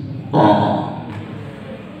iblis. Oh,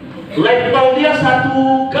 level dia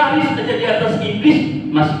satu garis aja di atas iblis,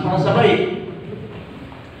 masih merasa baik.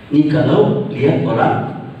 Ini kalau lihat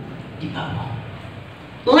orang di bawah,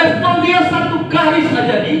 level dia satu garis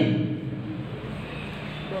aja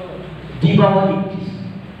di bawah iblis.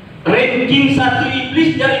 Ranking satu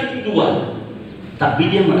iblis dari ranking 2,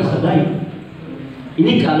 tapi dia merasa baik.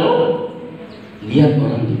 Ini kalau lihat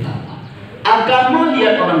orang di bawah. Agama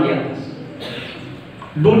lihat orang di atas,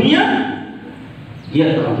 dunia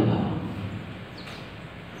lihat orang di bawah.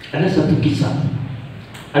 Ada satu kisah,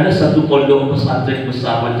 ada satu pondok pesantren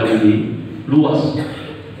besar macam ini, luas,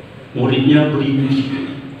 muridnya beribu,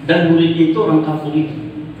 dan muridnya itu orang kampung itu.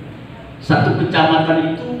 Satu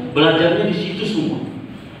kecamatan itu belajarnya di situ semua,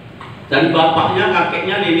 dari bapaknya,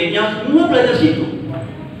 kakeknya, neneknya semua belajar situ.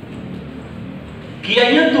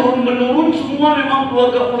 Kiainya turun menurun semua memang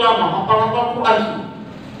keluarga ulama, hafal-hafal Quran semua.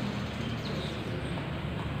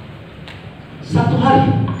 Satu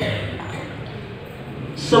hari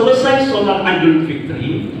selesai sholat Idul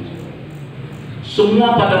Fitri,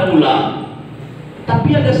 semua pada pulang,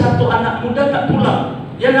 tapi ada satu anak muda tak pulang.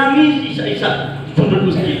 Dia nangis isak-isak di sudut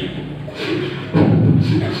masjid.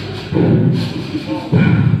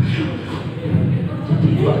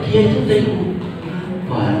 Jadi Pak Kiai itu tengok,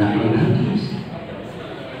 apa anak ini nangis?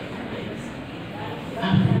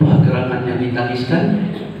 Apa gerangan yang ditangiskan?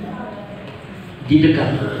 Di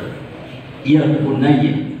dekat, ya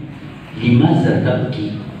bunayya, limaza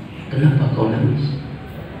tabki? Kenapa kau nangis?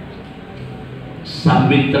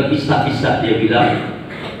 Sambil terisak-isak dia bilang,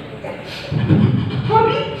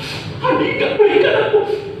 Hani gak berikan aku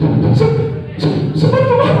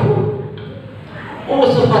sepatu baru. Oh,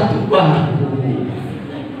 sepatu baru.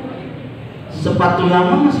 Sepatu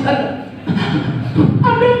lama masih ada.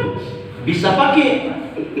 Ada, bisa pakai.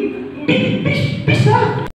 Bisa.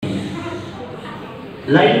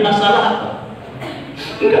 Lain masalah apa?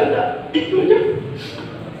 Enggak ada, itu aja.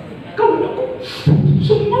 Kamu aku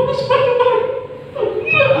semua sepatu baru.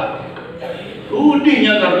 Enggak.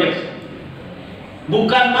 Udinya luar biasa.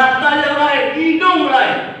 Bukan mata yang lain, hidung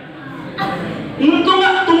lain. Untung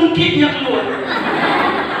nggak tungkiknya keluar.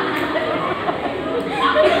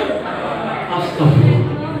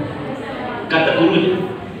 Astagfirullah. Kata gurunya,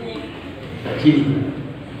 sini,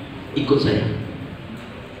 ikut saya.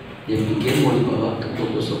 Dia pikir mau dibawa ke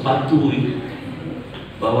toko sepatu,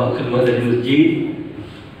 bawa keluar dari masjid,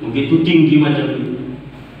 begitu tinggi macam ini.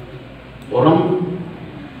 Orang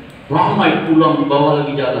ramai pulang, dibawa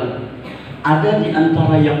lagi jalan. Ada di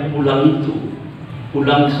antara yang pulang itu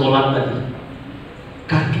pulang sholat tadi,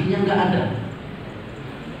 kakinya nggak ada.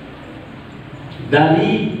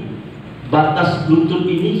 Dari batas lutut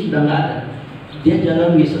ini sudah nggak ada. Dia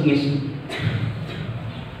jalan ngesek-ngesek.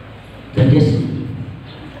 Dan dia sedih.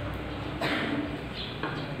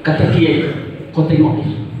 Kata kiai, kau tengok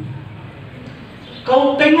dia.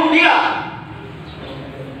 Kau tengok dia.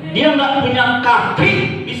 Dia nggak punya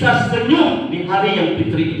kaki, bisa senyum di hari yang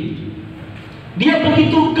fitri ini. Dia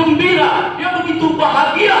begitu gembira, dia begitu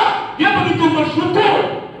bahagia, dia begitu bersyukur.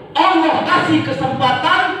 Allah kasih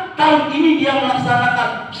kesempatan tahun ini dia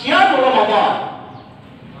melaksanakan Qiyam Ramadan.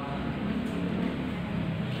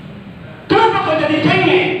 Kenapa kau jadi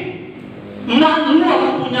cengeng? Malu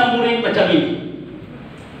aku punya murid macam ini.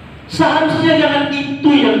 Seharusnya jangan itu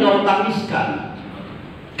yang kau tangiskan.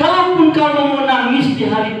 Kalaupun kau mau menangis di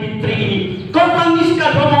hari fitri ini, kau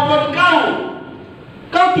tangiskan Ramadan kau.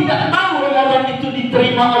 Kau tidak tahu Ramadan itu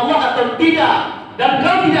diterima Allah atau tidak. Dan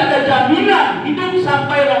kau tidak ada jaminan hidup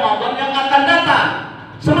sampai Ramadan yang akan datang.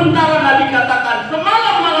 Sementara Nabi katakan,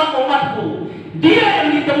 semalam-malam umatku, dia yang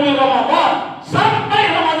ditemui Ramadan,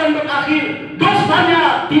 sampai Ramadan berakhir,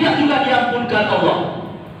 dosanya tidak juga diampunkan Allah.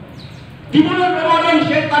 Di bulan Ramadan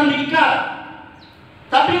syaitan diikat,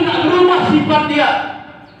 tapi nggak berubah sifat dia.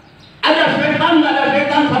 Ada syaitan, nggak ada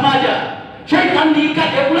syaitan, sama aja. Syaitan diikat,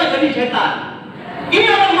 dia pula jadi syaitan. Ini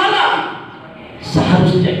orang malam.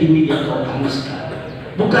 Seharusnya ini yang kau tangiskan,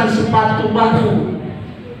 bukan sepatu baru.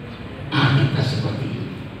 Kita seperti ini.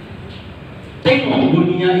 Tengok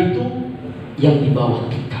dunia itu yang di bawah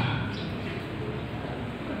kita.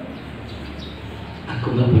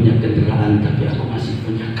 Aku nggak punya kendaraan, tapi aku masih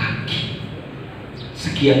punya kaki.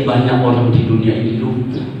 Sekian banyak orang di dunia ini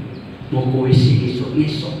lumpuh, mau ke WC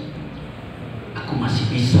esok-esok. Aku masih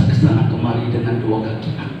bisa kesana kemari dengan dua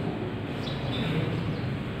kaki aku.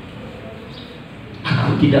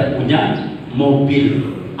 Aku tidak punya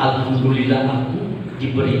mobil, alhamdulillah aku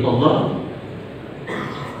diberi Allah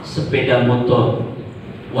sepeda motor,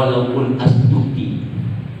 walaupun Astuti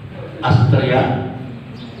Astrea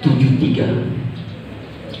 73.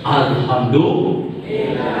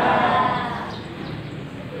 Alhamdulillah.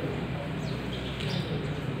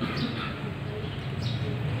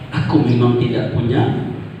 Aku memang tidak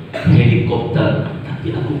punya helikopter,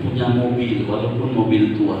 tapi aku punya mobil, walaupun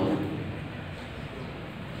mobil tua.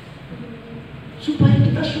 Supaya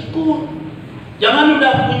kita syukur. Jangan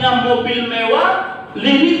udah punya mobil mewah,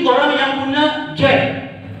 lirik orang yang punya jet.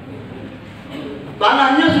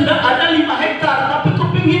 Tanahnya sudah ada 5 hektar, tapi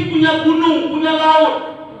kepingin punya gunung, punya laut.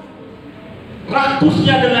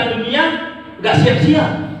 Rakusnya dengan dunia, gak siap-siap.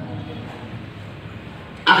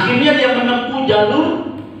 Akhirnya dia menempuh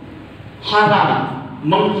jalur haram,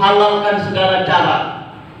 menghalalkan segala cara.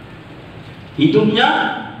 Hidupnya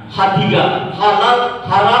H3, halal,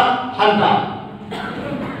 haram, hantam.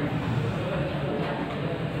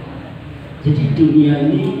 Jadi dunia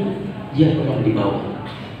ini dia orang di bawah,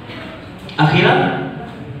 akhirat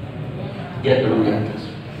dia orang di atas.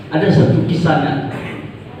 Ada satu kisahnya.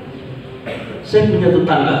 Saya punya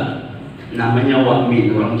tetangga namanya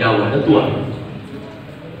Wakmin, orang Jawa, ada tua.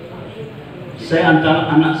 Saya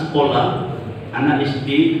antar anak sekolah, anak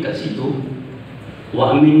SD dekat situ.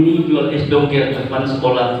 Wakmin ini jual es doger depan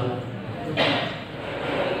sekolah.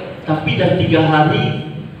 Tapi dah 3 hari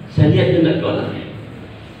saya lihat dia nggak jualan.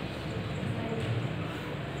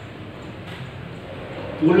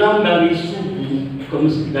 Pulang dari subuh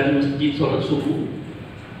dari masjid sholat subuh,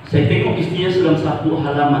 saya tengok istrinya sedang sapu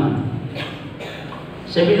halaman.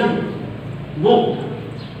 Saya bilang, Bu,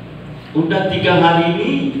 udah 3 hari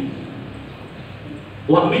ini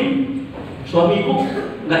Wakmin, suami ibu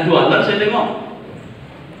nggak jualan, saya tengok.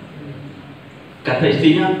 Kata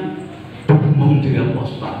istrinya, bengong dengan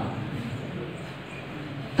Ustaz.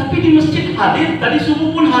 Tapi di masjid hadir, tadi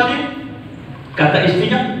subuh pun hadir. Kata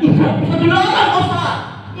istrinya, nggak bisa dilarang Ustaz.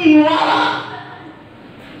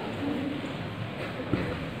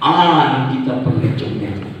 Kita perlu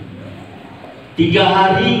cemburu. 3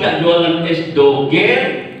 hari nggak jualan es doger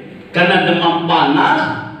karena demam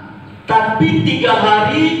panas, tapi 3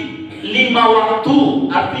 hari 5 waktu,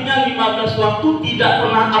 artinya 15 waktu tidak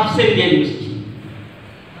pernah absen dia di masjid.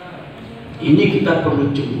 Ini kita perlu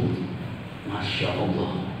cemburu. Masya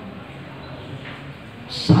Allah.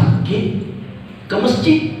 Sakit ke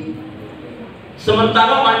masjid.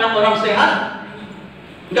 Sementara banyak orang sehat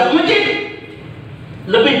nggak ke masjid.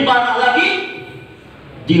 Lebih parah lagi,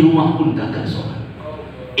 di rumah pun kagak sholat.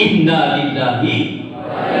 Inna lillahi.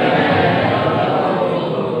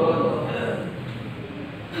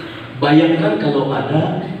 Bayangkan kalau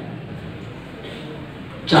ada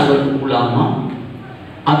calon ulama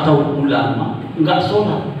atau ulama nggak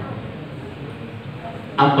sholat.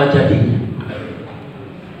 Apa jadinya?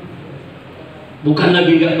 Bukan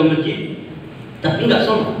lagi nggak ke masjid, tapi nggak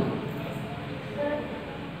sholat.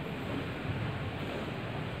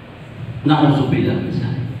 Na'udzubillah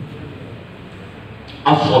misalnya.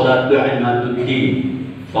 As-sholatu imaduddin,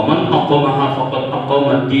 faman aqamaha faqad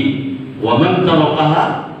aqamad-din, wa man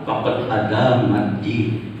tarakaha faqad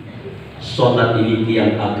hadamad-din. Sholat ini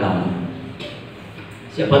tiang agama.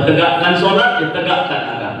 Siapa tegakkan sholat, dia tegakkan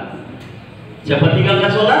agama. Siapa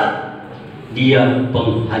tinggalkan sholat, dia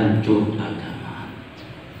penghancur agama.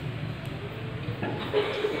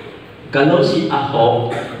 Kalau si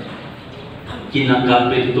Ahok Cina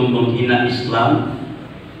kafir itu menghina Islam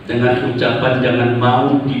dengan ucapan jangan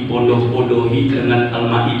mau dibodoh-bodohi dengan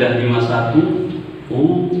Al-Maidah 51,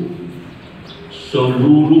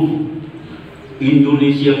 seluruh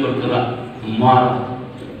Indonesia bergerak marah.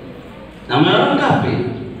 Namanya orang kafir.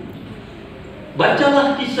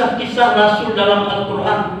 Bacalah kisah-kisah Rasul dalam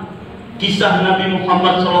Al-Quran, kisah Nabi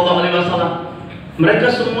Muhammad SAW. Mereka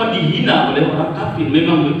semua dihina oleh orang kafir.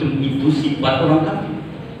 Memang betul itu sifat orang kafir.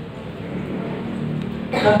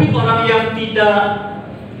 Tapi orang yang tidak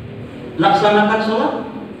laksanakan sholat,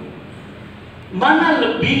 mana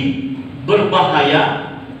lebih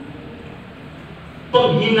berbahaya,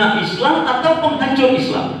 penghina Islam atau penghancur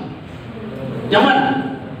Islam? Yang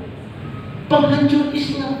mana? Penghancur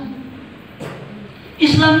Islam.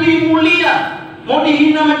 Islam ini mulia, mau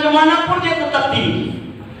dihina macam mana pun dia tetap tinggi.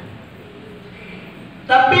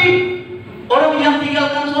 Tapi orang yang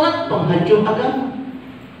tinggalkan sholat penghancur agama.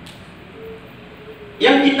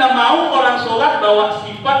 Yang kita mau orang sholat bawa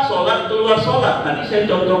sifat sholat keluar sholat. Tadi saya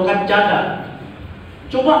contohkan cadar.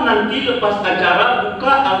 Coba nanti lepas acara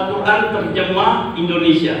buka Al-Quran terjemah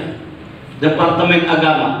Indonesia, Departemen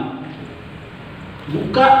Agama.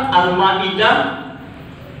 Buka Al-Maidah,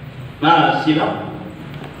 silap,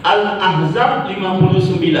 Al-Ahzab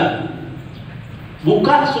 59.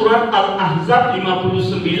 Buka surat Al-Ahzab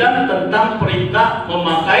 59 tentang perintah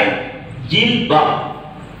memakai jilbab.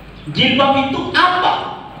 Jilbab itu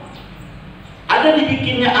apa? Ada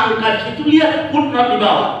dibikinnya angka di situ, lihat footnote di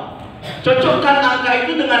bawah. Cocokkan angka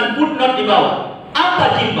itu dengan footnote di bawah.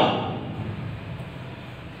 Apa jilbab?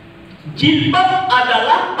 Jilbab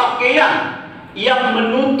adalah pakaian yang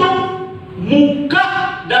menutup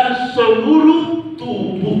muka dan seluruh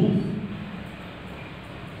tubuh.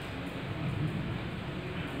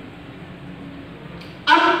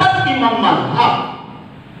 Empat imam mazhab,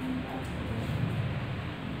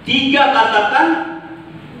 tiga katakan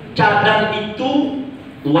cadar itu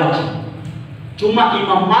wajib. Cuma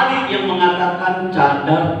Imam Malik yang mengatakan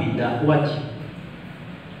cadar tidak wajib.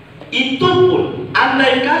 Itu pun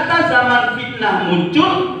andai kata zaman fitnah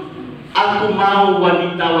muncul, aku mau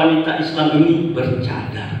wanita-wanita Islam ini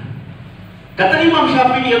bercadar. Kata Imam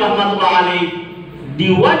Syafi'i rahmatullah alaih,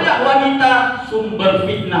 di wajah wanita sumber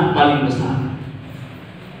fitnah paling besar.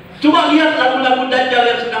 Coba lihat lagu-lagu Dajjal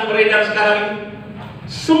yang sedang beredar sekarang ini.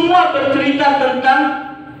 Semua bercerita tentang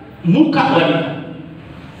muka wanita.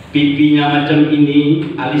 Pipinya macam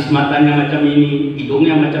ini, alis matanya macam ini,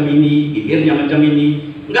 hidungnya macam ini, bibirnya macam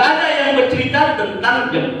ini. Nggak ada yang bercerita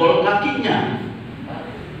tentang jempol kakinya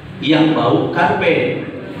yang bau karpet.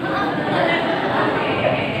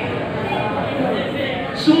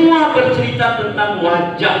 Semua bercerita tentang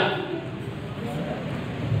wajah.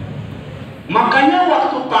 Makanya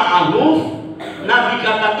waktu ta'aruf Nabi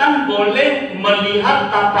katakan boleh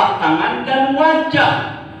melihat tapak tangan dan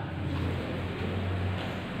wajah.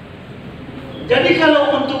 Jadi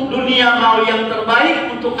kalau untuk dunia mau yang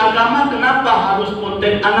terbaik, untuk agama kenapa harus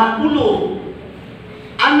konten anak bulu?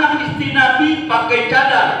 Anak istri Nabi pakai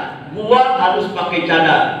cadar, gua harus pakai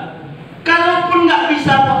cadar. Kalaupun nggak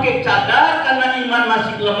bisa pakai cadar karena iman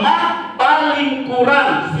masih lemah, paling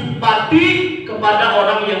kurang simpati kepada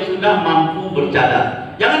orang yang sudah mampu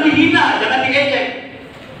bercadar. Jangan dihina, jangan diejek.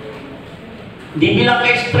 Dibilang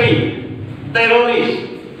ekstrim, teroris,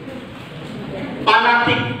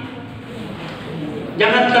 fanatik.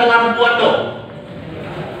 Jangan terlampuan dong.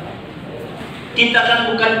 Kita kan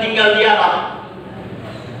bukan tinggal di Arab.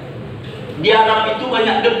 Di Arab itu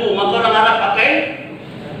banyak debu, maka orang Arab pakai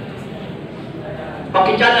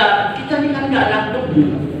cadar. Kita ini kan nggak ada debu.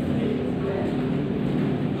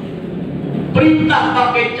 Perintah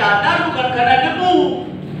pakai cadar bukan karena debu,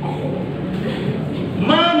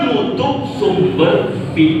 menutup sumber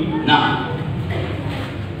fitnah.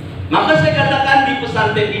 Maka saya katakan di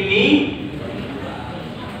pesantren ini,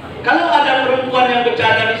 kalau ada perempuan yang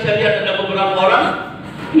bercadar, saya lihat ada beberapa orang,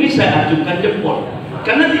 ini saya acungkan jempol,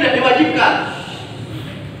 karena tidak diwajibkan.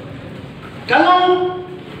 Kalau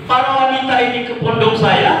para wanita ini ke pondok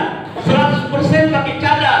saya 100% pakai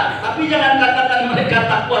cadar, tapi jangan katakan mereka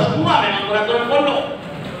takwa semua, memang peraturan pondok.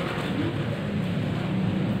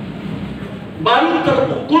 Baru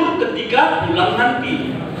terukur ketika pulang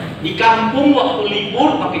nanti. Di kampung waktu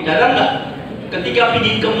libur pakai cadar nggak? Ketika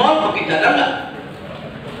pergi ke mall pakai cadar nggak?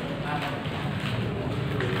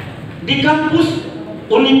 Di kampus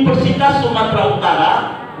Universitas Sumatera Utara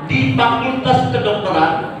di Fakultas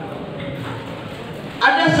Kedokteran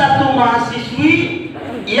ada satu mahasiswi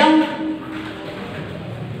yang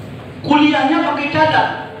kuliahnya pakai cadar.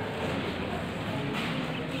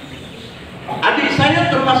 Adik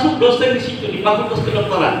saya termasuk dosen di situ di Fakultas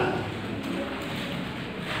Kedokteran.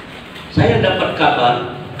 Saya dapat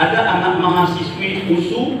kabar ada anak mahasiswi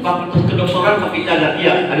USU Fakultas Kedokteran pakai cadar.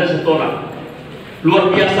 Iya, ada satu orang.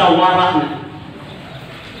 Luar biasa waraknya.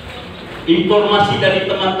 Informasi dari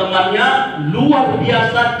teman-temannya luar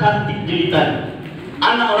biasa cantik jelitan.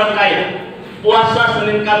 Anak orang kaya, puasa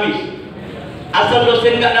Senin Kamis. Asal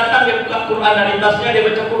dosen nggak datang, dia buka Quran dari tasnya, dia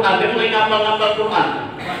baca Quran, dia mulai ngapal-ngapal Quran.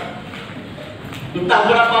 Entah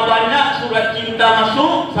berapa banyak surat cinta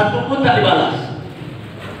masuk, satu pun tak dibalas.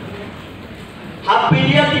 HP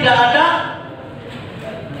dia tidak ada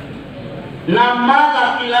nama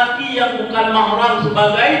laki-laki yang bukan mahram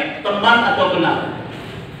sebagai teman atau kenal.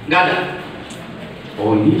 Nggak ada.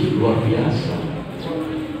 Oh, ini luar biasa.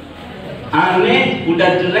 Aneh, udah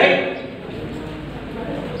jelek.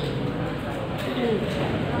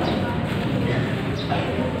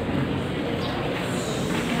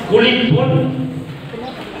 Kulit pun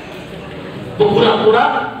berpura-pura,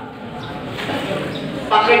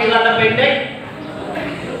 pakai celana pendek,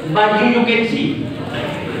 baju you can see.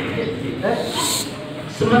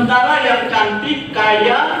 Sementara yang cantik,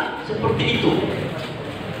 kaya seperti itu.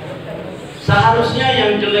 Seharusnya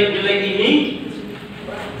yang jelek-jelek ini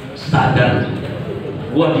sadar,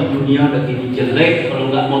 gua di dunia udah gini jelek,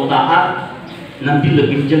 kalau nggak mau taat nanti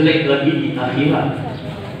lebih jelek lagi di akhirat.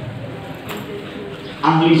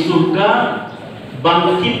 Ahli surga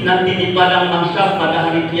bangkit nanti di padang mahsyar pada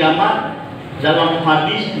hari kiamat dalam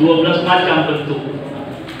hadis 12 macam bentuk.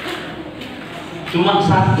 Cuma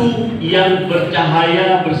satu yang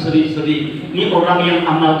bercahaya berseri-seri. Ini orang yang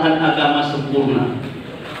amalkan agama sempurna.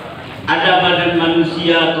 Ada badan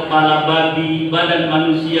manusia kepala babi, badan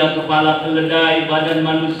manusia kepala keledai, badan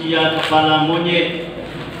manusia kepala monyet.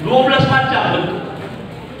 12 macam bentuk.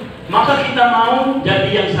 Maka kita mau jadi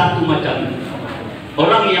yang satu macam ini.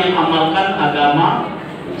 Orang yang amalkan agama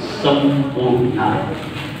sempurna.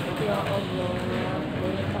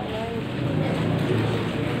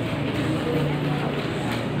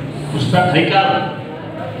 Ustadz Haikal,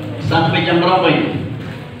 sampai jam berapa ini?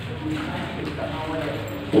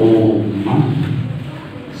 Oh,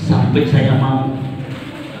 sampai saya mau.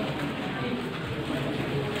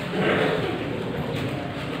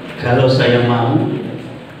 Kalau saya mau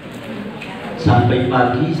sampai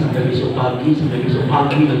pagi, sampai besok pagi, sampai besok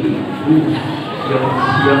pagi lagi.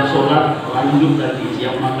 Siap sholat, lanjut lagi.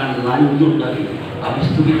 Siap makan, lanjut lagi.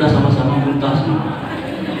 Habis itu kita sama-sama muntah semua.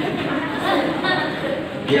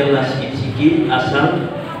 Biarlah sikit-sikit asal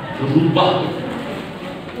berubah.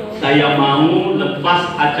 Saya mau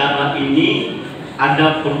lepas acara ini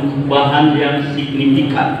ada perubahan yang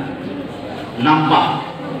signifikan, nampak.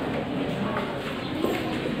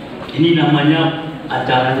 Ini namanya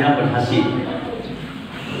acaranya berhasil.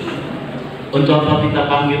 Untuk apa kita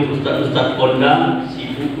panggil Ustadz kondang,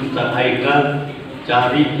 sibuk Ustadz Haikal,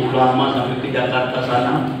 cari ulama sampai ke Jakarta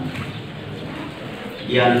sana,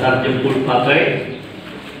 diantar jemput pakai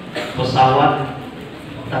pesawat,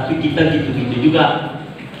 tapi kita gitu-gitu juga.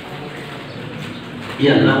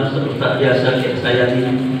 Iyalah Ustadz biasa kayak saya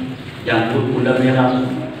ini, jangkut kuda merah,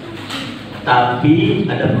 tapi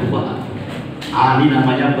ada perubahan. Ini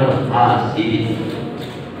namanya berhasil.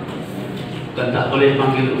 Bukan tak boleh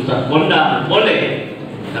panggil Ustadz kondang, boleh.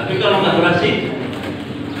 Tapi kalau nggak berhasil,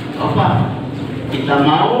 apa? Kita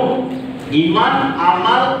mau iman,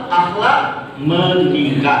 amal, akhlak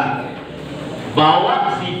meningkat.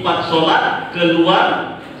 Bawa sifat sholat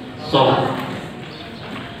keluar sholat.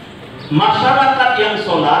 Masyarakat yang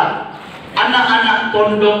sholat, anak-anak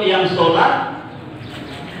pondok yang sholat,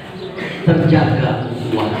 terjaga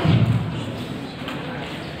ukhuwah.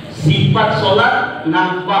 Sifat sholat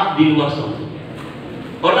nampak di luar sholat.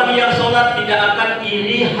 Orang yang sholat tidak akan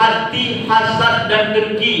iri hati, hasad dan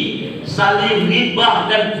dengki, saling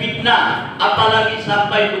ghibah dan fitnah, apalagi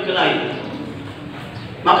sampai berkelahi.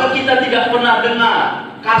 Maka kita tidak pernah dengar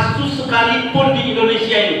kasus sekalipun di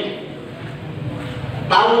Indonesia ini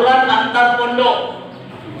tawuran antar pondok.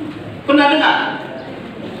 Pernah dengar?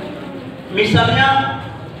 Misalnya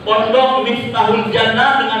pondok Miftahul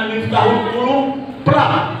Jannah dengan Miftahul Qulub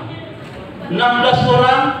perang. 16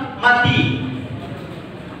 orang mati,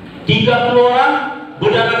 30 orang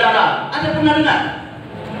berdarah-darah. Ada pernah dengar?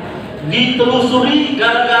 Ditelusuri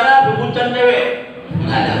gara-gara rebutan cewek?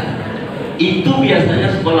 Nggak ada. Itu biasanya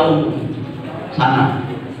sekolah umum sana,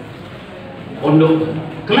 pondok.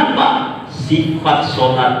 Kenapa? Sifat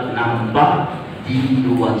sholat nampak di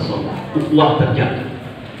luar sholat, ukhuwah terjaga.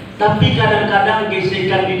 Tapi kadang-kadang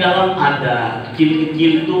gesekan di dalam ada,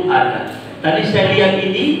 kecil-kecil itu ada. Tadi saya lihat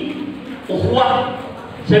ini ukhuwah,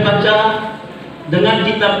 saya baca dengan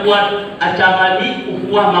kita buat acara ini,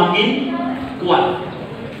 ukhuwah makin kuat.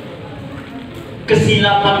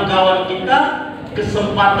 Kesilapan kawan kita,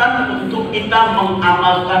 kesempatan untuk kita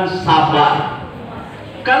mengamalkan sabar.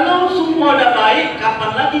 Kalau semua udah baik,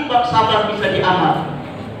 kapan lagi bab sabar bisa diamal?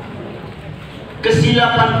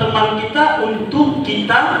 Kesilapan teman kita untuk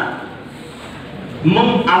kita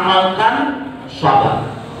mengamalkan sabar.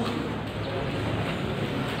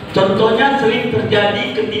 Contohnya sering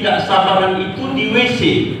terjadi ketidaksabaran itu di WC.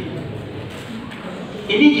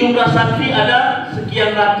 Ini jumlah santri ada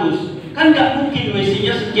sekian ratus, kan nggak mungkin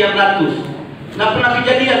WC-nya sekian ratus. Nggak pernah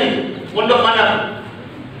kejadian itu. Pondok mana?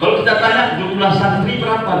 Kalau kita tanya jumlah santri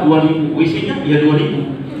berapa? 2000. WC-nya ya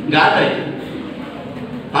 2000. Nggak ada itu.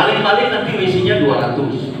 Paling-paling nanti WC-nya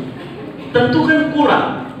 200. Tentu kan kurang.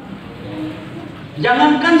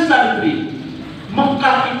 Jangankan santri,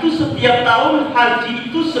 Mekah itu setiap tahun haji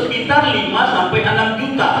itu sekitar 5 sampai 6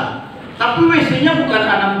 juta. Tapi WC-nya bukan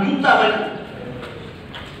 6 juta.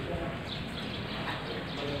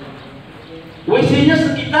 WC-nya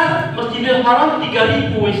sekitar Masjidil Haram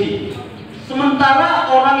 3000 WC.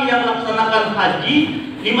 Sementara orang yang melaksanakan haji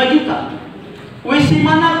 5 juta. WC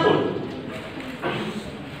manapun.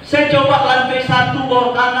 Saya coba lantai 1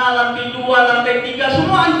 bawah tanah, lantai 2, lantai 3,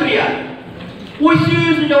 semua antrian. WC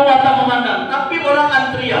sejauh mata memandang, tapi orang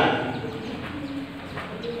antrian.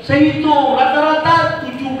 Saya hitung rata-rata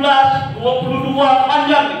 17, 22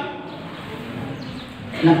 panjang.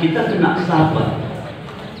 Nah kita kena sabar.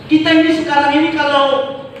 Kita ini sekarang ini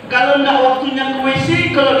kalau nggak waktunya ke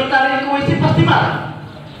WC, kalau ditarik ke WC pasti marah.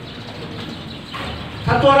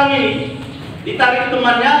 Satu orang ini ditarik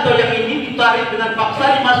temannya atau yang ini ditarik dengan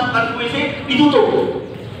paksa, dimasukkan ke WC, ditutup.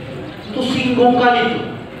 Itu singgung kali itu.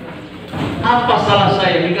 Apa salah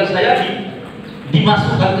saya hingga saya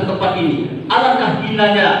dimasukkan ke tempat ini? Alangkah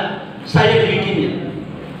hinanya saya dibikinnya.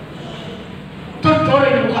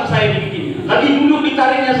 Tercoreng muka saya dibikinnya. Lagi dulu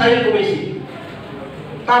ditariknya saya ke WC.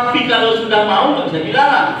 Tapi kalau sudah mau nggak bisa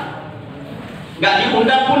dilarang, nggak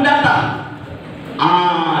diundang pun datang.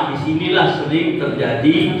 Disinilah sering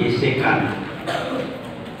terjadi gesekan.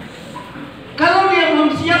 Kalau dia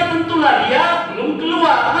belum siap, tentulah dia belum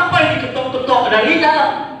keluar. Kenapa ini ketok-ketok dari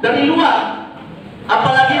dalam, dari luar?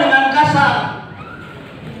 Apalagi dengan kasar.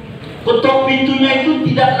 Ketok pintunya itu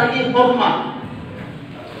tidak lagi hormat.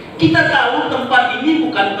 Kita tahu tempat ini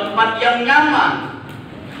bukan tempat yang nyaman.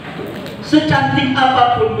 Secantik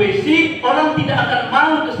apapun WC, orang tidak akan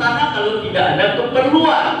mau ke sana kalau tidak ada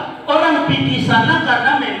keperluan. Orang pergi sana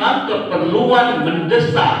karena memang keperluan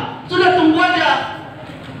mendesak. Sudah tunggu aja.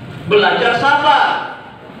 Belajar sabar.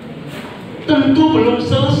 Tentu belum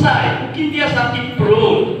selesai. Mungkin dia sakit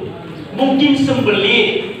perut, mungkin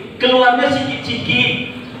sembelit, keluarnya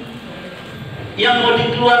sikit-sikit. Yang mau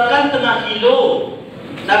dikeluarkan tengah kilo,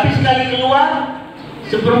 tapi sekali keluar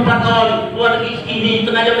seperempat tahun, keluar lagi ini,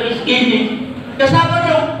 tengah jam lagi ini. Ya sabar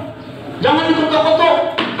dong, jangan dikotok-kotok.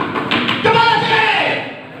 Kemana sih?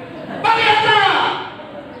 Bagi aja.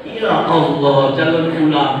 Ya Allah, calon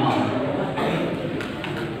ulama.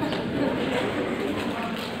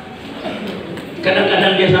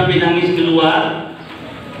 Kadang-kadang dia sampai nangis keluar,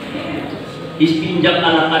 istinjak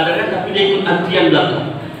ala kadarnya, tapi dia ikut antrian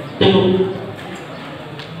belakang. Tengok.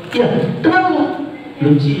 Ya, kenapa?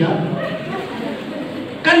 Belum siap.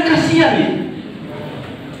 Kan kasihan ya.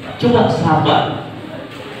 Coba sabar.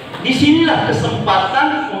 Disinilah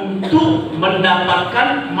kesempatan untuk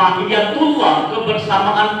mendapatkan ma'iyatullah,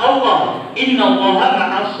 kebersamaan Allah. Innallaha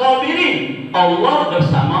ma'as sabirin. Allah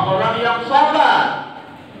bersama orang yang sabar.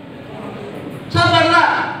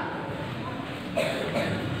 Sabarlah.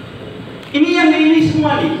 Ini yang ini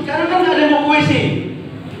semua nih. Sekarang kan nggak ada yang mau ke WC.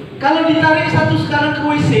 Kalau ditarik satu sekarang ke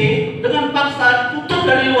WC dengan paksa, tutup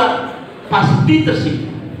dari luar, pasti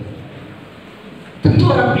tersiksa.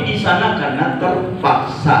 Tentu orang pergi sana karena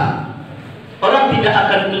terpaksa. Orang tidak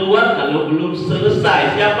akan keluar kalau belum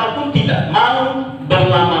selesai. Siapapun tidak mau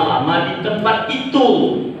berlama-lama di tempat itu.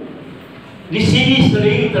 Di sini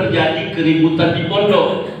sering terjadi keributan di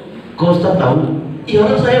pondok. Kau Ustaz tahu? Iya,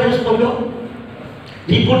 orang saya harus pondok.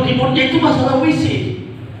 Ribut-ributnya itu masalah WC.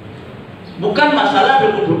 Bukan masalah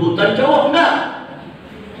rebut-rebutan cowok, enggak.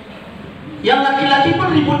 Yang laki-laki pun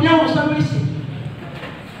ributnya urusan WC.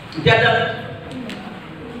 Tiada,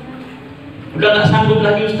 udah nggak sanggup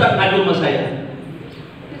lagi Ustadz ngadu sama saya.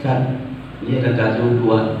 Ustadz, ini ada gaduh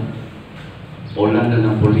dua Polan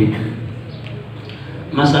dengan Polit.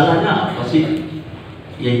 Masalahnya apa sih?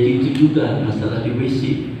 Ya itu juga masalah di WC.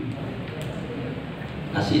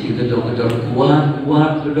 Nasi digedor-gedor kuat,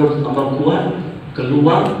 gedor tambah kuat,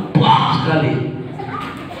 keluar, wah sekali.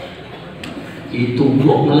 Itu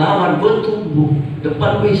buat melawan bertumbuh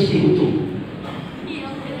depan WC itu.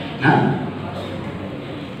 Nah,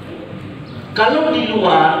 kalau di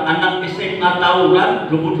luar anak SMA tawuran,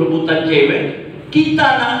 rebut-rebutan cewek, kita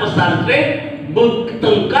anak pesantren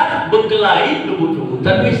bertengkar, berkelahi,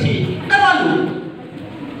 rebut-rebutan WC. Kan malu.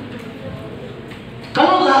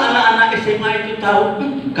 Kalau anak-anak SMA itu tahu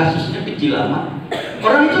kasusnya kecil amat,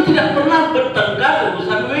 orang itu tidak pernah bertengkar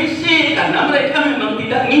urusan WC karena mereka memang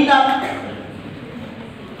tidak nginap.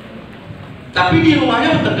 Tapi di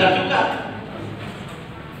rumahnya bertengkar juga.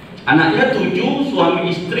 Anaknya 7, suami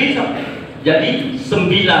istri, jadi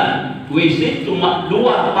 9. WC cuma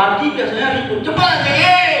 2. Pagi biasanya ribut. Cepat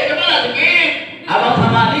sedikit. Abang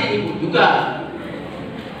sama adik ribut juga.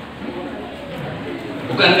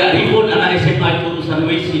 Bukan nggak ribut anak SMA itu urusan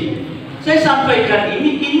WC. Saya sampaikan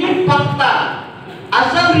ini fakta.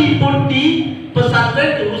 Asal ribut di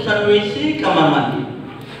pesantren urusan WC kamar mandi.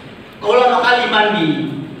 Kalau lama kali mandi,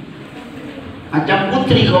 macam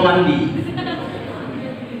putri kau mandi.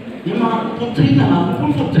 Memang aku putri, nama aku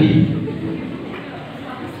pun putri.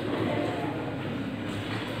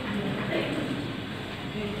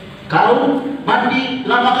 Kau mandi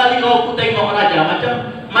lama kali kau tengok raja,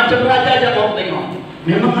 macam raja aja kau tengok.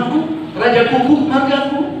 Memang aku raja kuku marga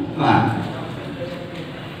aku. Nah,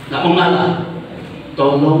 nggak mengalah.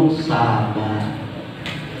 Tolong sabar,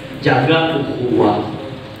 jaga ukhuwah.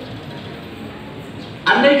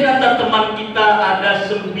 Andai kata teman kita ada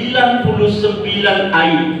 99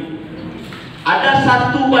 aib, ada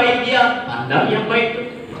satu baik dia, pandang yang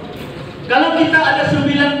baik. Kalau kita ada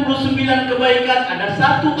 99 kebaikan, ada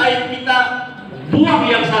satu aib kita, buang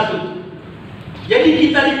yang satu. Jadi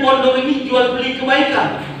kita di pondok ini jual beli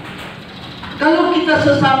kebaikan. Kalau kita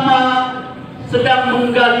sesama sedang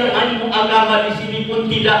menggali ilmu agama di sini pun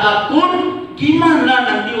tidak akur, gimana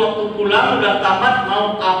nanti waktu pulang udah tamat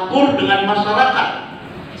mau akur dengan masyarakat?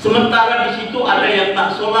 Sementara di situ ada yang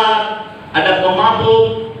tak sholat, ada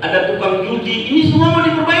pemabuk, ada tukang judi. Ini semua mau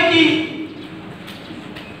diperbaiki.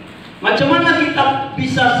 Macam mana kita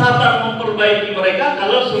bisa sabar memperbaiki mereka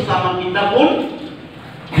kalau sesama kita pun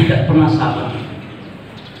tidak pernah sabar?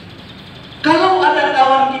 Kalau ada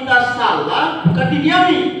kawan kita salah, bukan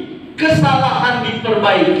didiami. Kesalahan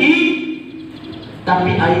diperbaiki,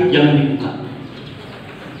 tapi aib jangan dibuka.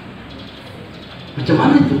 Macam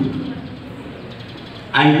mana itu?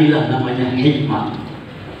 Inilah namanya hikmah.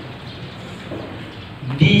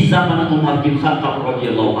 Di zaman Umar bin Khattab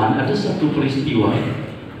radhiyallahu anhu ada satu peristiwa.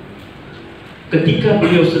 Ketika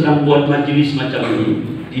beliau sedang buat majelis macam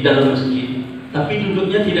ini di dalam masjid, tapi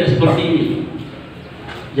duduknya tidak seperti ini.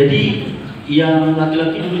 Jadi yang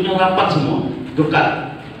laki-laki duduknya rapat semua,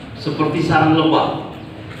 dekat, seperti sarang lebah.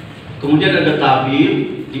 Kemudian ada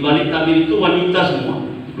tabir, di balik tabir itu wanita semua,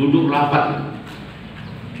 duduk rapat.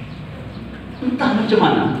 Entah macam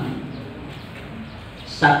mana,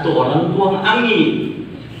 satu orang buang angin,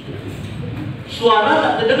 suara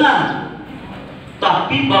tak terdengar,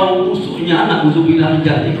 tapi bau busuknya anak uzubillah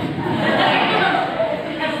jadi.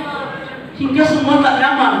 Hingga semua tak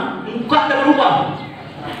nyaman, muka tak berubah.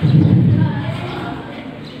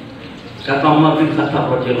 Kata Umar bin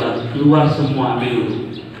Khattab radhiyallahu anhu, keluar semua ambil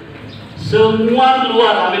duduk. Semua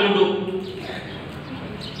keluar ambil duduk.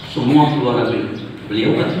 Semua keluar ambil duduk.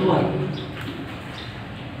 Beliau tak keluar.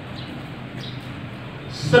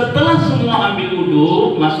 Setelah semua ambil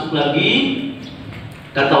duduk, masuk lagi.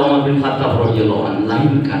 Kata Umar bin Khattab radhiyallahu anhu,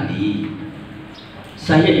 lain kali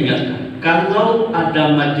saya ingatkan, kalau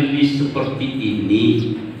ada majelis seperti ini,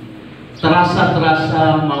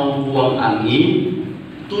 terasa-terasa mau buang angin,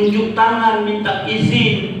 tunjuk tangan minta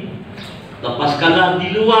izin, lepaskanlah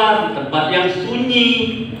di luar tempat yang sunyi.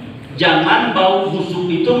 Jangan bau busuk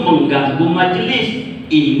itu mengganggu majelis.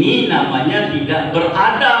 Ini namanya tidak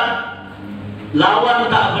beradab. Lawan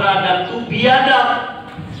tak beradab itu biadab.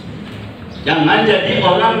 Jangan jadi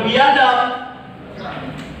orang biadab.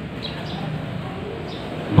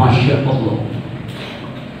 Masya Allah.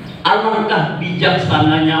 Alangkah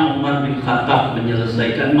bijaksananya Umar bin Khattab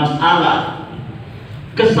menyelesaikan masalah.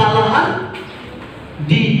 Kesalahan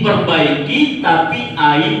diperbaiki, tapi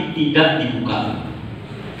aib tidak dibuka.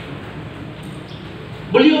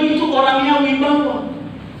 Beliau itu orangnya wibawa,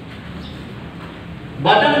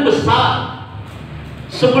 badan besar,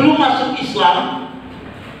 Sebelum masuk Islam,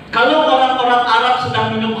 kalau orang-orang Arab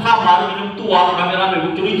sedang minum khamar, minum tua,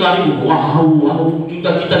 rame-rame bercerita ribu, wow,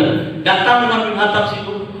 kita datang dengan bin Khattab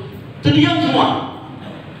situ, terdiam semua.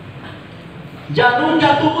 Jarum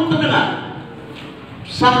jatuh pun terdengar.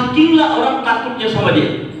 Sakinglah orang takutnya sama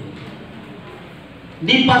dia.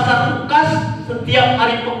 Di pasar Ukas setiap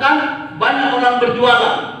hari pekan banyak orang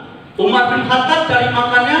berjualan. Umar bin Khattab cari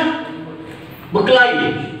makannya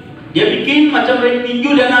berkelahi. Dia bikin macam ring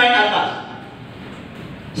tinju dan naik atas.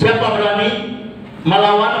 Siapa berani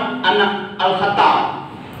melawan anak Al-Khattab?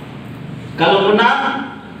 Kalau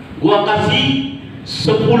menang, gua kasih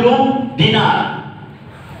 10 dinar.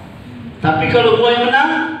 Tapi kalau gua yang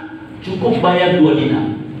menang, cukup bayar 2 dinar.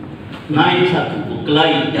 Naik satu,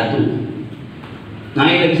 kelahi jatuh.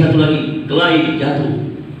 Naik lagi satu lagi, kelahi jatuh.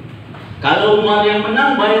 Kalau Umar yang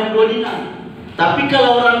menang, bayar 2 dinar. Tapi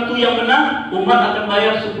kalau orang itu yang menang, Umar akan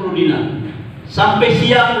bayar 10 dinar. Sampai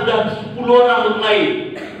siang udah 10 orang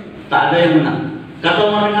berkelahi, tak ada yang menang. Kata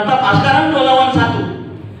Umar bin Khattab, sekarang 2 lawan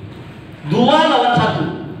 1. 2 lawan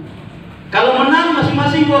 1. Kalau menang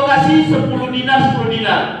masing-masing gua kasih 10 dinar, 10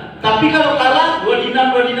 dinar. Tapi kalau kalah 2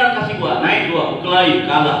 dinar, 2 dinar kasih gua. Naik 2, berkelahi,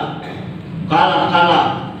 kalah. Kalah.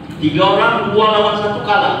 3 orang, 2 lawan 1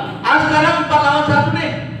 kalah. Sekarang 4 lawan 1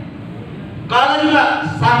 deh. Kalah juga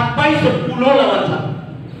sampai 10 lawan 1.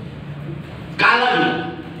 Kalah juga.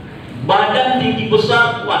 Badan tinggi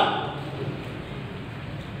besar kuat.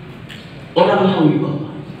 Orangnya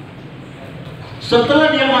wibawa.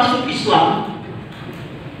 Setelah dia masuk Islam,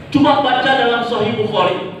 coba baca dalam Sahih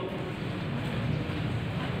Bukhari.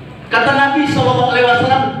 Kata Nabi SAW,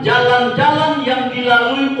 jalan-jalan yang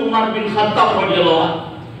dilalui Umar bin Khattab radhiyallahu anhu,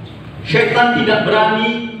 syaitan tidak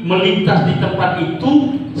berani melintas di tempat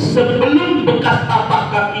itu sebelum bekas tapak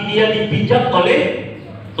kaki dia dipijak oleh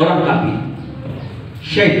orang kafir.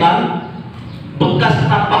 Syaitan bekas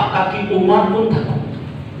tapak kaki Umar pun takut.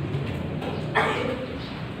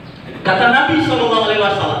 Kata Nabi SAW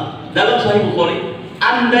dalam Sahih Bukhari,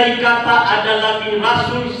 andai kata ada lagi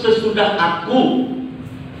rasul sesudah aku,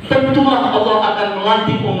 tentulah Allah akan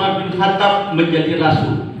melantik Umar bin Khattab menjadi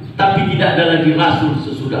rasul. Tapi tidak ada lagi rasul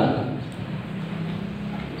sesudah aku.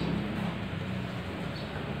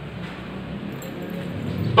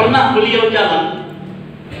 Pernah beliau jalan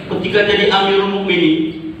ketika jadi Amirul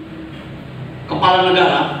Mukminin, kepala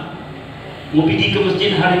negara, mau pergi ke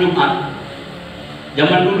masjid hari Jumat.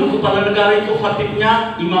 Zaman dulu kepala negara itu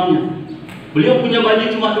khatibnya, imamnya. Beliau punya baju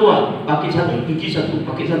cuma 2, pakai satu cuci satu,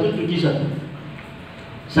 pakai satu cuci satu.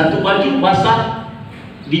 Satu baju basah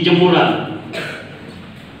di jemuran,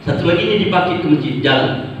 satu lagi ini dipakai ke masjid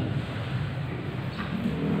jalan.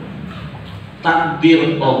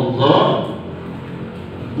 Takdir Allah,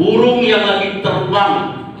 burung yang lagi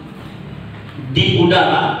terbang di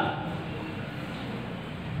udara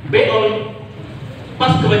beol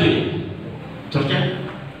pas ke bajunya, cercah.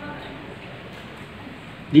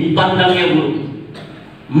 Dipandangnya burung,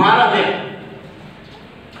 marah dia,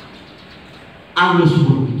 angus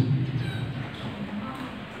burung itu.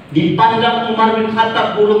 Dipandang Umar bin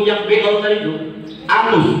Khattab, burung yang beol tadi itu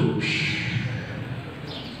angus,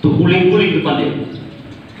 tuh guling-guling depan dia.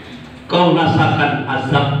 Kau rasakan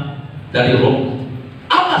azab dari roh.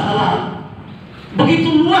 Apa salah? Begitu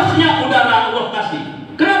luasnya udara Allah kasih,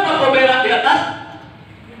 kenapa kau berak di atas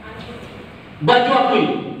baju aku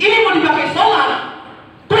ini? Ini mau dipakai sholat,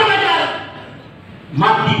 kurang ajar.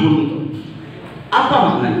 Mati burung itu. Apa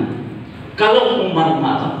maknanya? Kalau Umar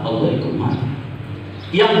marah, Allah ikut marah.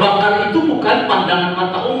 Yang bakar itu bukan pandangan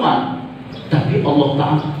mata Umar, tapi Allah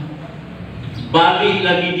Ta'ala. Balik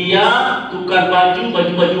lagi dia, tukar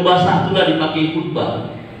baju basah itulah dipakai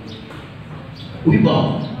khutbah.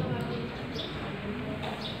 Wibawa.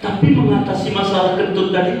 Tapi mengatasi masalah kentut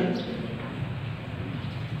tadi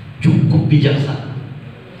cukup bijaksana.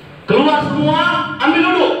 Keluar semua, ambil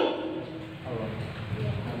duduk.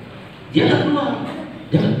 Jangan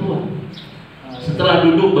keluar. Setelah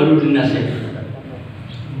duduk baru dinasihati.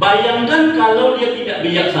 Bayangkan kalau dia tidak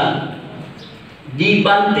bijaksana,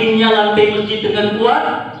 dibantingnya lantai masjid dengan kuat,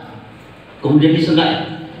 kemudian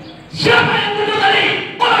disengat. Siapa yang kentut tadi?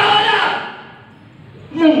 Orang-orang.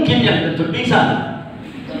 Mungkin yang kentut pingsan.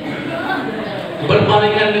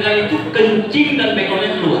 Berbarengan dengan itu kencing dan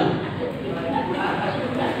bekolnya keluar.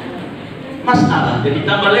 Masalah jadi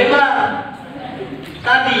tambah lebar.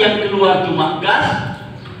 Tadi yang keluar cuma gas,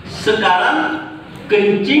 sekarang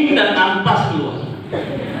kencing dan ampas keluar.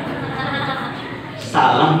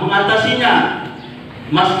 Salah mengatasinya.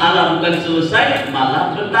 Masalah bukan selesai,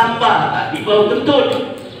 malah bertambah. Tadi bau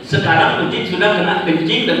kentut, sekarang masjid sudah kena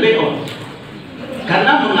kencing dan beol.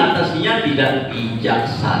 Karena mengatasinya tidak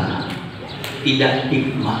bijaksana. tidak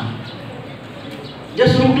hikmah. Dia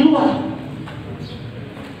suruh keluar.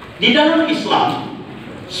 Di dalam Islam,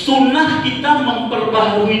 sunnah kita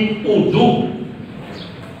memperbaharui wudu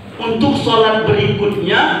untuk sholat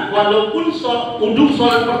berikutnya, walaupun wudu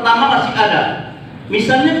sholat pertama masih ada.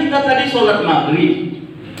 Misalnya kita tadi sholat maghrib,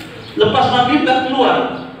 lepas maghrib gak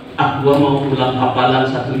keluar, gua mau pulang hafalan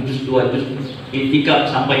 1 juz 2 juz, itikaf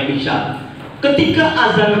sampai isya. Ketika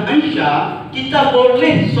azan isya, kita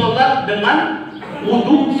boleh sholat dengan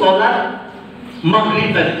wudu sholat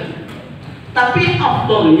maghrib tadi. Tapi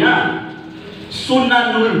afdolnya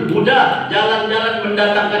sunanul huda, jalan-jalan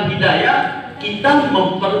mendatangkan hidayah, kita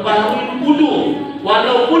memperbaharui wudu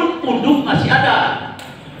walaupun wudu masih ada.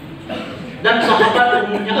 Dan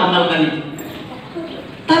sahabat umumnya amalkan itu.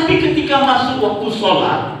 Tapi ketika masuk waktu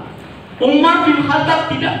sholat, Umar bin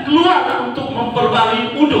Khattab tidak keluar untuk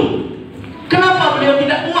memperbaharui wudu. Kenapa beliau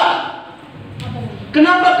tidak keluar?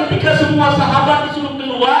 Kenapa ketika semua sahabat disuruh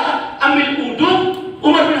keluar ambil wudu,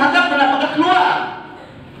 Umar bin Khattab kenapa tidak keluar?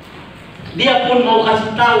 Dia pun mau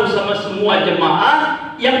kasih tahu sama semua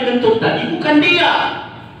jemaah yang kentut tadi bukan dia.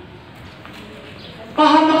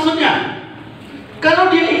 Paham maksudnya? Kalau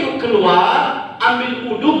dia ikut keluar ambil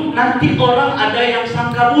wudu, nanti orang ada yang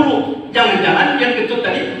sangka buruk. Jangan-jangan yang kentut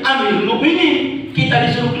tadi ambil wudu ini, kita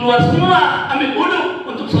disuruh keluar semua ambil wudu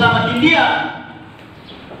untuk selamatin dia.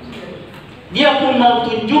 Dia pun mau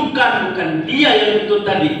tunjukkan bukan dia yang kentut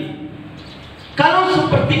tadi. Kalau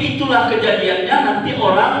seperti itulah kejadiannya, nanti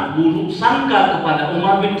orang buruk sangka kepada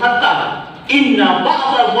Umar bin Khattab. Inna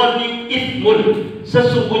ba'dal dhanni itsmun.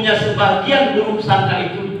 Sesungguhnya sebagian buruk sangka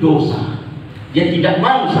itu dosa. Dia tidak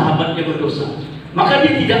mau sahabatnya berdosa, maka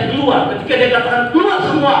dia tidak keluar. Ketika dia katakan keluar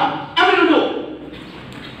semua, ambil duduk,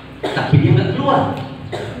 tapi dia nggak keluar.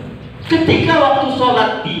 Ketika waktu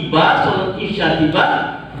sholat tiba, sholat isya tiba,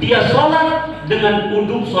 dia sholat dengan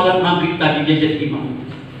wudu sholat maghrib tadi, dia jadi imam.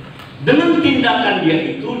 Dengan tindakan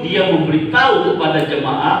dia itu, dia memberitahu kepada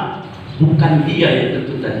jemaah, bukan dia yang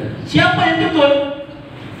kentut tadi. Siapa yang kentut?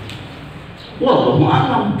 Wallahu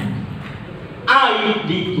a'lam. Aib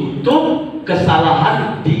ditutup,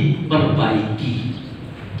 kesalahan diperbaiki.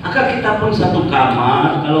 Maka kita pun satu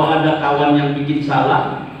kamar, kalau ada kawan yang bikin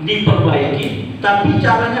salah, diperbaiki. Tapi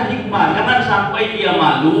caranya hikmah, jangan sampai dia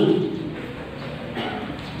malu.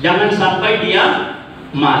 Jangan sampai dia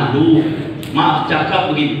malu. Maaf cakap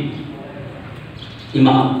begini,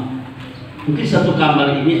 Imam, mungkin satu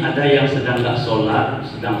kamar ini ada yang sedang nggak sholat,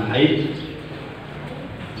 sedang haid,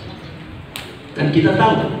 dan kita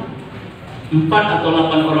tahu 4 atau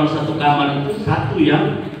 8 orang satu kamar itu satu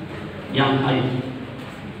yang haid,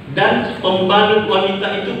 dan pembalut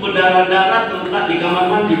wanita itu berdarah-darah terletak di kamar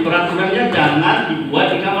mandi. Peraturannya jangan dibuat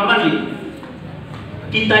di kamar mandi.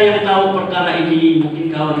 Kita yang tahu perkara ini, mungkin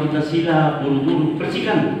kawan kita silap, buru-buru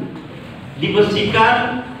bersihkan,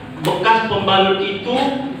 dibersihkan. Bekas pembalut itu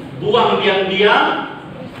buang diam-diam.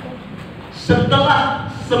 Setelah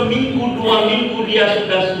seminggu 2 minggu dia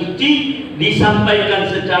sudah suci, disampaikan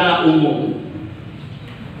secara umum.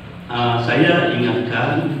 Saya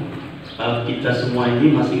ingatkan kita semua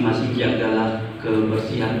ini masing-masing jagalah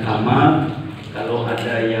kebersihan kamar. Kalau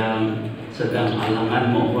ada yang sedang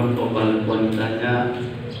halangan, mohon pembalut wanitanya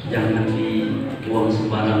jangan dibuang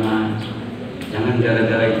sembarangan. Jangan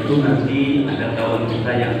gara-gara itu nanti ada kawan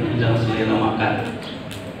kita yang hilang selera makan.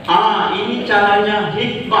 Ini caranya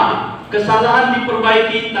hikmah. Kesalahan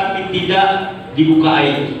diperbaiki tapi tidak dibuka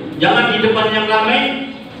aib. Jangan di depan yang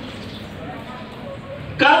ramai.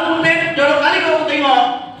 Kamu jorok kali kamu tengok.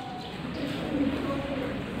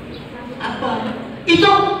 Apa?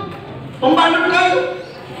 Itu pembalut kayu.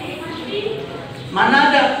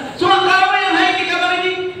 Mana ada? Cuma kamu yang haid di kamar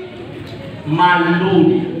ini. Malu.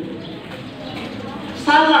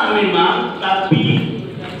 Salah memang, tapi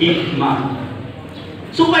hikmah.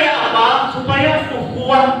 Supaya apa? Supaya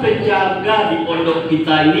ukhuwah terjaga di pondok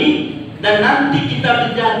kita ini, dan nanti kita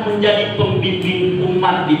bisa menjadi pembimbing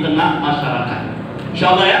umat di tengah masyarakat.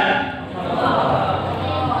 Insyaallah ya.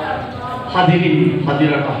 Hadirin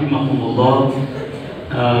hadirat rahimakumullah.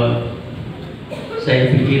 Saya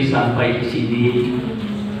pikir sampai di sini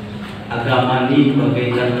agama ini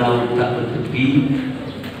bagaikan laut tak bertepi.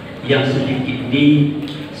 Yang sedikit ini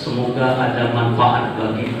semoga ada manfaat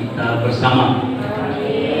bagi kita bersama.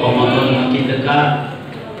 Ramadan makin dekat.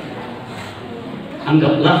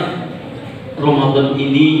 Anggaplah Ramadan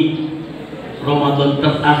ini Ramadan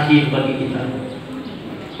terakhir bagi kita.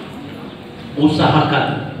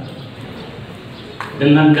 Usahakan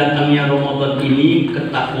dengan datangnya Ramadan ini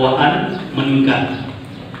ketakwaan meningkat.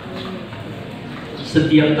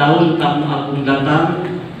 Setiap tahun tamu agung datang,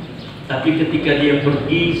 tapi ketika dia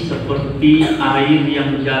pergi seperti air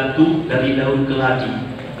yang jatuh dari daun keladi,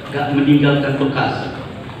 gak meninggalkan bekas.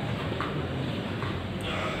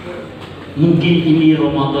 Mungkin ini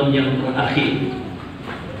Ramadan yang terakhir,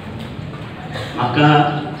 maka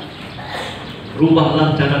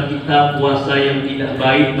rubahlah cara kita puasa yang tidak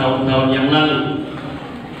baik tahun-tahun yang lalu.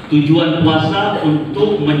 Tujuan puasa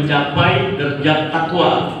untuk mencapai derajat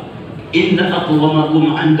takwa. Inna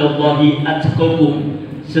aqwamakum 'indallahi atqakum.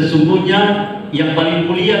 Sesungguhnya yang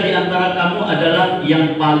paling mulia di antara kamu adalah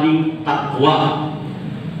yang paling takwa.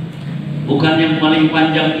 Bukan yang paling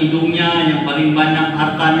panjang hidungnya, yang paling banyak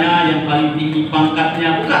hartanya, yang paling tinggi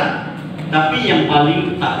pangkatnya, bukan. Tapi yang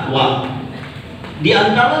paling takwa. Di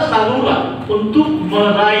antara saluran untuk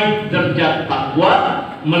meraih derajat takwa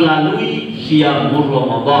melalui siyamul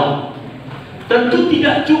Ramadan. Tentu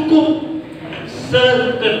tidak cukup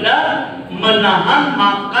sekedar menahan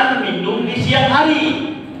makan minum di siang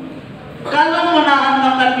hari. Kalau menahan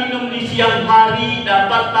makan minum di siang hari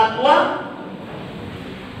dapat takwa,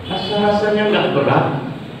 rasa-rasanya nggak berat.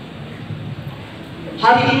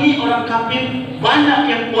 Hari ini orang kafir banyak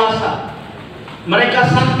yang puasa. Mereka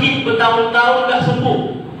sakit bertahun-tahun nggak sembuh,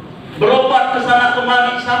 berobat ke sana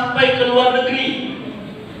kemari sampai ke luar negeri.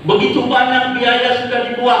 Begitu banyak biaya sudah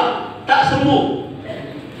dibuang, tak sembuh.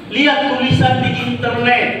 Lihat tulisan di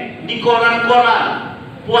internet, di koran-koran,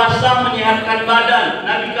 puasa menyehatkan badan.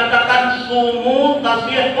 Nabi katakan sumu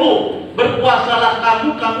tasyihu, berpuasalah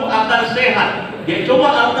kamu akan sehat. Dia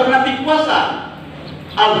coba alternatif puasa.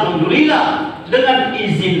 Alhamdulillah, dengan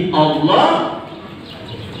izin Allah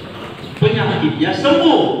penyakitnya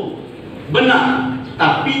sembuh. Benar,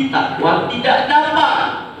 tapi takwa tidak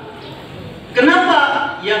dapat. Kenapa?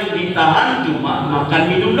 Yang ditahan cuma makan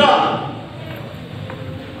minum doang.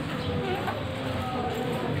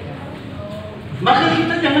 Maka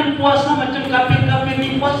kita jangan puasa macam kafir-kafir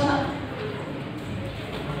di puasa.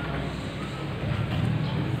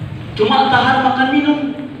 Cuma tahan makan minum.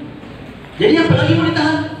 Jadi apa lagi mau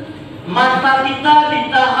ditahan? Mata kita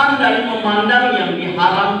ditahan dari memandang yang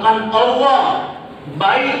diharamkan Allah,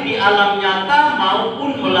 baik di alam nyata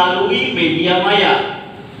maupun melalui media maya.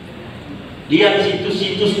 Lihat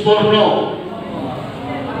situs-situs porno.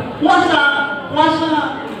 Puasa.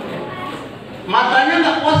 Matanya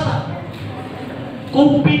nggak puasa.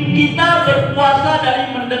 Kuping kita berpuasa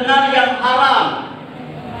dari mendengar yang haram,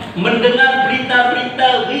 mendengar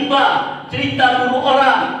berita-berita riba, cerita buruk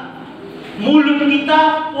orang. Mulut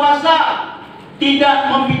kita puasa, tidak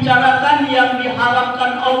membicarakan yang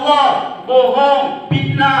diharamkan Allah, bohong,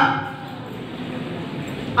 fitnah.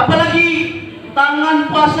 Apalagi tangan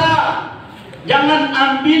puasa, jangan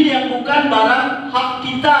ambil yang bukan barang hak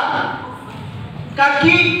kita.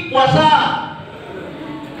 Kaki puasa,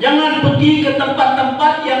 jangan pergi ke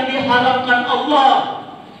tempat-tempat yang diharamkan Allah.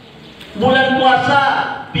 Bulan puasa,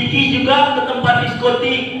 pergi juga ke tempat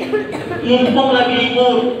diskotik, mumpung lagi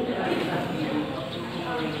libur.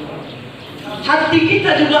 Hati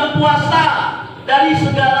kita juga puasa dari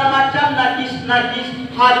segala macam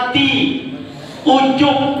najis-najis hati,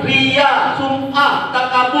 ujub, riya, sum'ah,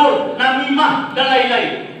 takabur, namimah, dan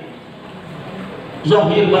lain-lain.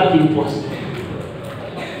 Zahir batin puasa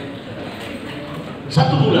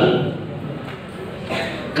 1 bulan.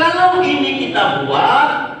 Kalau ini kita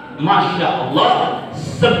buat, Masya Allah,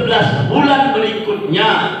 11 bulan berikutnya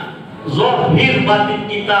zahir batin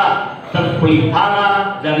kita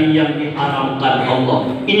terpelihara dari yang diharamkan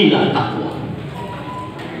Allah. Inilah takwa.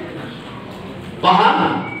 Paham?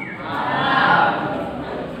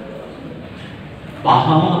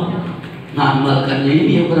 Paham. Ngamalkannya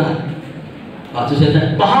ini yang berat. Waktu saya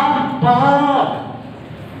tanya, paham.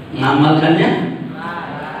 Ngamalkannya,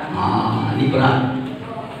 ini berat.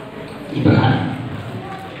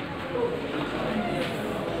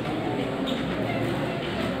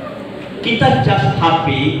 Kita cas HP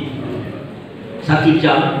 1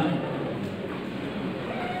 jam,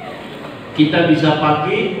 kita bisa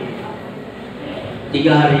pakai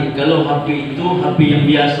 3 hari. Kalau HP itu HP yang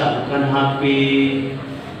biasa, bukan HP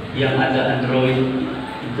yang ada Android.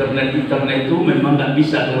 Internet itu memang nggak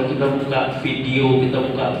bisa. Kalau kita buka video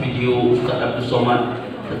Ustadz Abdul Somad,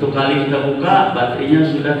 1 kali kita buka, baterainya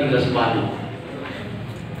sudah tinggal separuh.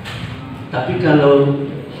 Tapi kalau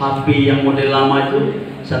HP yang model lama itu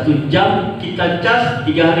 1 jam kita cas,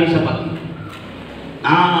 3 hari bisa pakai.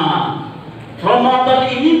 Ramadan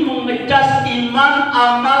ini mengecas iman,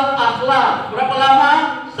 amal, akhlak. Berapa lama?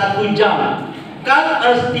 1 jam. Kan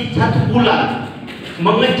 1 bulan.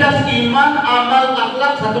 Mengecas iman, amal,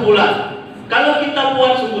 akhlak 1 bulan. Kalau kita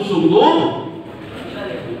buat sungguh-sungguh,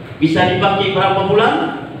 bisa dipakai berapa bulan?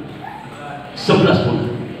 11 bulan.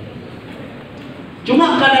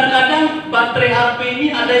 Cuma kadang-kadang baterai HP ini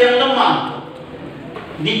ada yang lemah.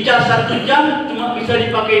 Dicas 1 jam cuma bisa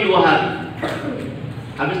dipakai 2 hari.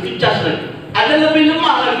 Habis dicas lagi. Ada lebih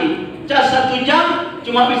lemah lagi. Cas 1 jam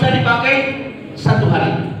cuma bisa dipakai 1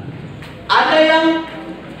 hari. Ada yang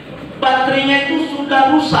baterainya itu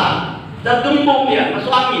sudah rusak, dan gembung ya,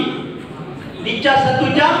 masuk angin. Dicas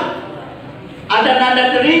 1 jam, ada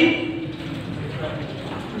nada dering.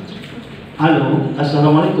 Halo,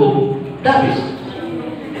 assalamualaikum. Dah habis.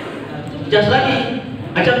 Cas lagi,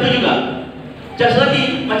 macam itu juga. Cas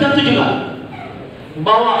lagi, macam itu juga.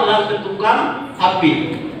 Bawalah ke tukang HP.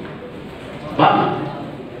 Bang,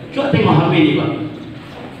 coba tengok HP ini bang.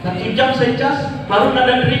 1 jam saya cas, baru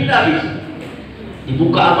nada dering dah habis.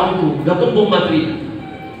 Dibuka abangku, udah gembung baterai.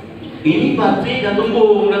 Ini baterai dah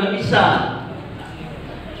gembung, dah tak bisa.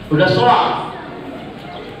 Udah soak,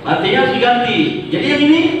 baterainya harus diganti. Jadi yang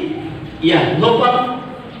ini, ya lubang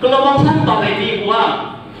ke lubang sampah ini uang.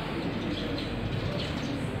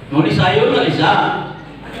 Mau disayur nggak bisa,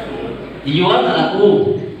 dijual nggak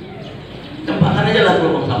laku. Tempatkan aja lah ke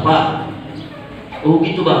lubang sampah. Oh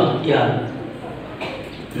gitu bang, ya.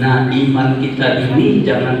 Nah, iman kita ini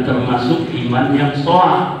jangan termasuk iman yang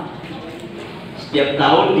soal. Setiap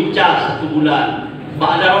tahun dicas 1 bulan.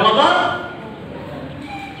 Pada Ramadan,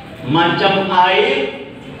 macam air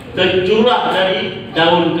tercurah dari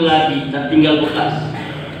daun keladi, tak tinggal bekas.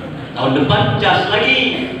 Tahun depan cas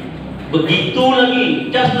lagi, begitu lagi,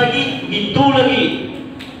 cas lagi, begitu lagi.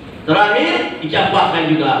 Terakhir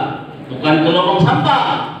dicampakkan juga, bukan ke lubang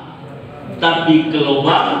sampah, tapi ke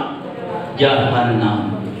lubang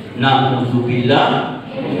Jahannam. Na'udzubillah.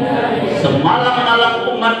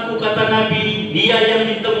 Semalam-malam umatku, kata Nabi, dia yang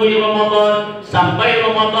ditemui Ramadan sampai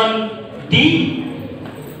Ramadan diakhirkan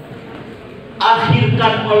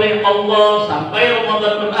oleh Allah, sampai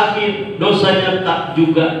Ramadan berakhir, dosanya tak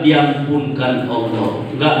juga diampunkan Allah,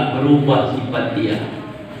 enggak berubah sifat dia.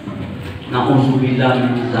 Na'udzubillah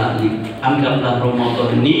min dzalik. Anggaplah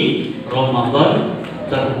Ramadan ini Ramadan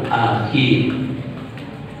terakhir.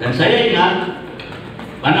 Dan saya ingat,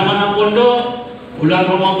 mana-mana pondok bulan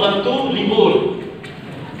Ramadan itu libur.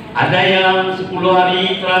 Ada yang 10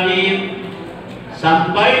 hari terakhir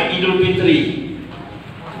sampai Idul Fitri.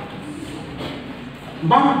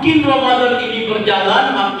 Makin Ramadan ini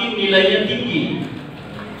berjalan, makin nilainya tinggi.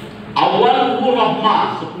 Awal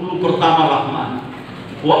rahmah, 10 pertama rahmat.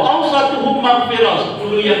 Wa awsatuhum maghfirah,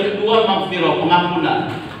 10 yang kedua maghfirah,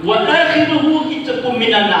 pengampunan. Wa akhiruhu itqum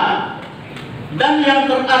minan nar. Dan yang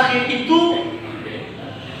terakhir itu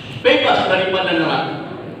bebas daripada neraka.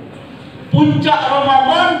 Puncak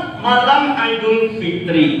Ramadan malam Idul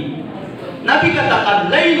Fitri. Nabi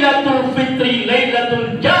katakan Lailatul Fitri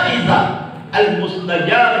Lailatul Jaizah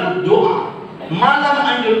al-mustajabud doa.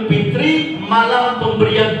 Malam Idul Fitri malam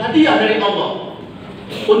pemberian hadiah dari Allah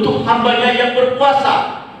untuk hambanya yang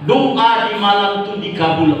berpuasa. Doa di malam itu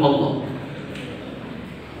dikabul Allah.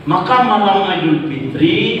 Maka malam Idul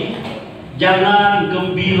Fitri jangan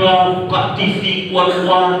gembira buka TV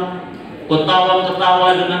kuat-kuat, ketawa-ketawa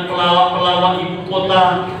dengan pelawak-pelawak ibu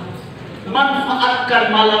kota. Manfaatkan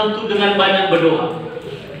malam itu dengan banyak berdoa.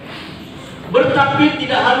 Bertakbir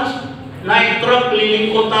tidak harus naik truk keliling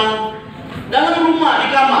kota. Dalam rumah, di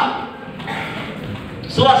kamar,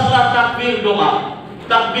 swasta takbir doa,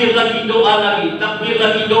 takbir lagi doa lagi, takbir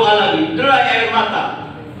lagi doa lagi, derai air mata.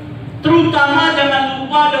 Terutama jangan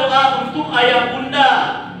lupa doa untuk ayah bunda,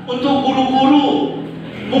 untuk guru-guru.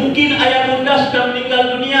 Mungkin ayah bunda sudah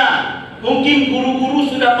meninggal dunia, mungkin guru-guru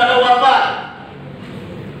sudah pada wafat.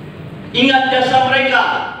 Ingat jasa mereka.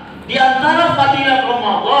 Di antara fadilah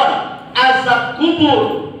Ramadan, azab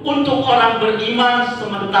kubur untuk orang beriman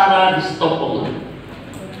sementara di stop Allah.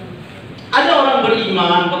 Ada orang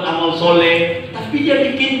beriman, beramal soleh, tapi dia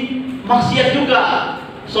bikin maksiat juga.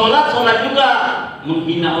 Sholat juga,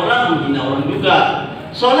 menghina orang juga.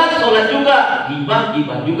 Sholat juga, gibah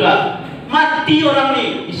juga. Mati orang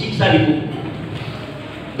ini, disiksa di kubur.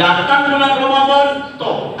 Datang bulan Ramadan,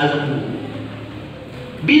 stop azab kubur.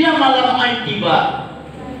 Bila malam Aid tiba,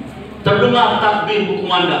 terdengar takbir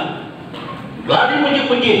berkumandang dari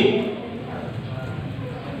masjid-masjid.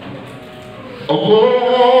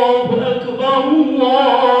 Allahu Akbar,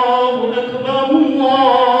 Allahu Akbar,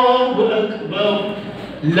 Allahu Akbar.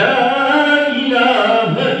 La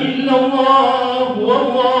ilaha illallah,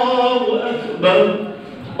 wallahu akbar.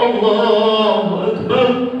 Allahu Akbar,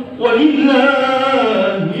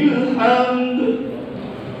 walillahil hamd.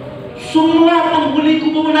 Semua penghuni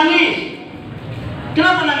kubur menangis.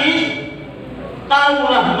 Kenapa nangis?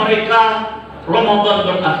 Tahulah mereka Ramadan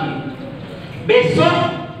berakhir. Besok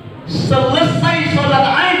selesai sholat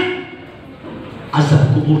Aid,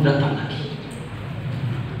 azab kubur datang lagi.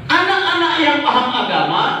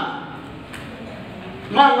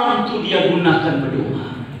 Malam itu dia gunakan berdoa.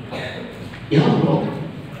 Ya Allah,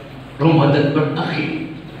 Ramadan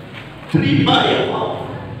berakhir, terima ya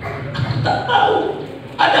Allah. Aku tak tahu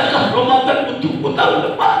adakah Ramadan untukku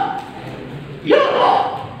tahun depan. Ya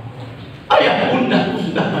Allah, ayah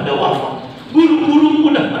bundaku sudah pada wafat,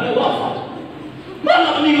 guru-guruku sudah pada wafat.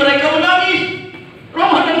 Malam ini mereka menangis,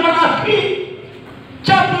 Ramadan berakhir.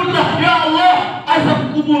 Cabutlah ya Allah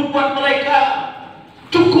azab kubur buat mereka.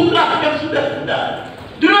 Cukuplah yang sudah.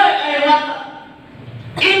 Derai air mata.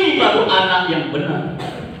 Ini baru anak yang benar.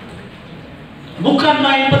 Bukan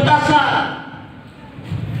main petasan,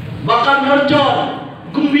 bakar mercon,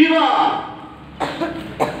 gembira.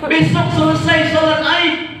 Besok selesai sholat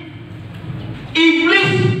Aid,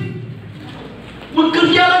 iblis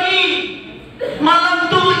bekerja lagi. Malam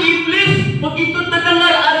itu iblis begitu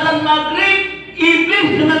terdengar azan maghrib, iblis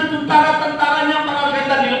dengan tentara-tentaranya para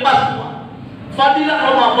setan dilepas semua. Fadilah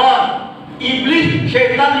Ramadan, iblis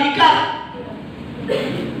setan diikat.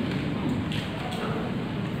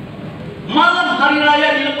 Malam hari raya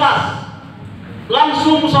dilepas,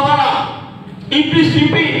 langsung musyawarah, iblis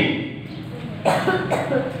pimpin.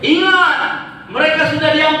 Ingat, mereka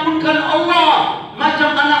sudah diampunkan Allah,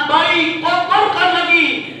 macam anak bayi, kotorkan lagi.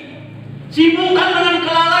 Sibukkan dengan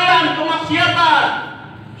kelalaian, kemaksiatan,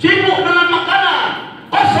 sibuk dengan makanan,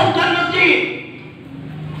 kosongkan masjid,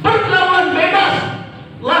 pergaulan bebas,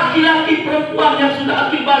 laki-laki perempuan yang sudah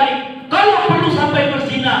akil balik, kalau perlu sampai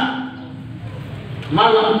berzina.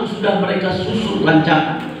 Malam itu sudah mereka susun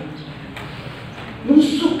rancangan.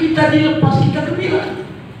 Musuh kita dilepas, kita gembira.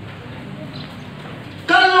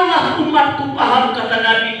 Kalaulah umatku paham, kata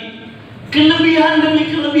Nabi, kelebihan demi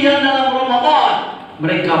kelebihan dalam Ramadan,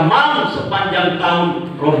 mereka mau sepanjang tahun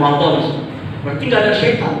Ramadan. Berarti nggak ada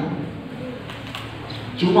setan.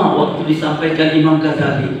 Cuma waktu disampaikan Imam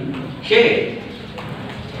Ghazali, Syekh,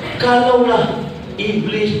 kalaulah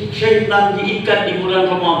iblis, syaitan diikat di bulan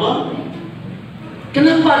Ramadan,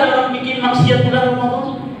 kenapa ada orang bikin maksiat bulan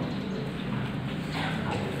Ramadan?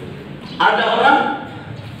 Ada orang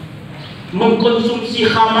mengkonsumsi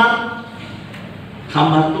khamar.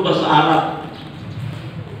 Khamar itu bahasa Arab.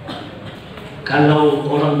 Kalau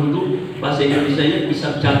orang dulu bahasa Indonesianya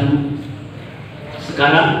isap jandu.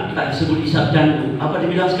 Sekarang tak disebut isap jandu. Apa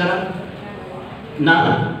dibilang sekarang?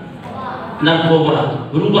 Narkoba.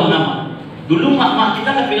 Berubah nama. Dulu mak-mak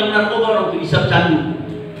kita kan bilang narkoba, orang itu isap jandu.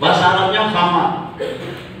 Bahasa Arabnya khamar.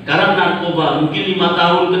 Sekarang narkoba. Mungkin 5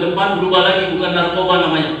 tahun ke depan berubah lagi, bukan narkoba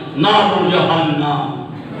namanya, nar jahannam.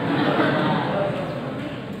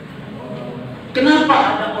 Kenapa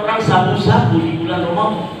ada orang sabu-sabu di bulan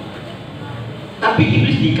Ramadan, tapi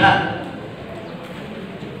iblis diikat?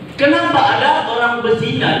 Kenapa ada orang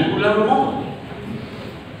berzina di bulan Ramadan?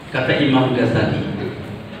 Kata Imam Ghazali,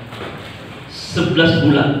 11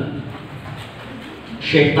 bulan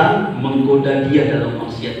syaitan menggoda dia dalam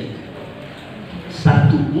maksiat itu.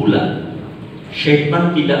 1 bulan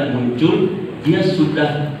syaitan tidak muncul, dia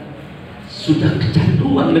sudah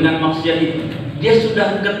kecanduan dengan maksiat itu. Dia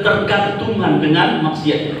sudah ketergantungan dengan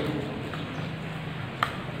maksiat.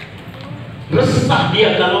 Resah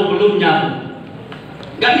dia kalau belum nyabu,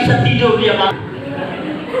 gak bisa tidur dia kalau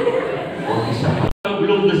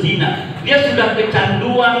belum berzina. Dia sudah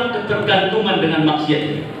kecanduan, ketergantungan dengan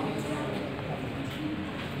maksiat.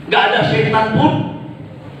 Gak ada syaitan pun,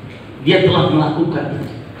 dia telah melakukan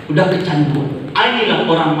itu. Udah kecanduan. Inilah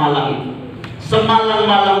orang malang itu.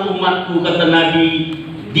 Semalang-malang umatku, kata Nabi,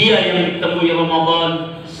 dia yang ditemui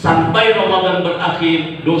Ramadan, sampai Ramadan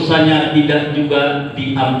berakhir, dosanya tidak juga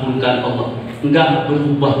diampunkan Allah. Enggak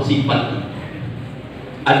berubah sifatnya.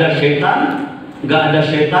 Ada syaitan, enggak ada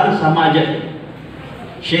syaitan, sama aja.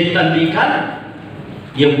 Syaitan diikat,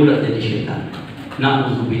 dia pula jadi syaitan.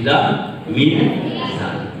 Na'udzubillah min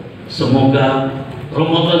dzalik. Semoga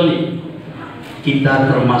Ramadan ini kita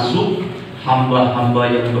termasuk hamba-hamba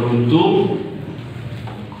yang beruntung.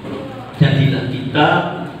 Jadilah kita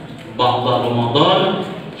ba'da Ramadan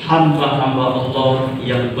hamba-hamba Allah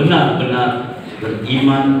yang benar-benar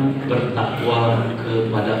beriman, bertakwa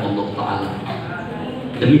kepada Allah Ta'ala.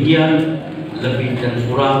 Demikian lebih dan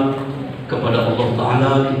kurang kepada Allah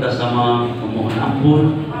Ta'ala kita sama memohon ampun.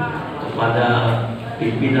 Kepada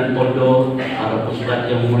pimpinan pondok, para ustadz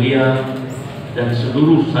yang mulia, dan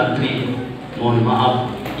seluruh santri, mohon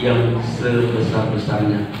maaf yang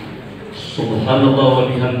sebesar-besarnya. Subhanallah wa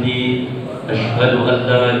bihamdi, asyhadu an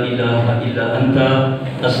la ilaha illa anta,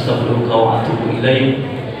 astaghfiruka wa atubu ilaik.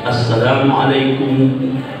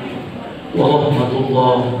 Assalamualaikum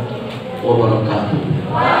warahmatullahi wabarakatuh.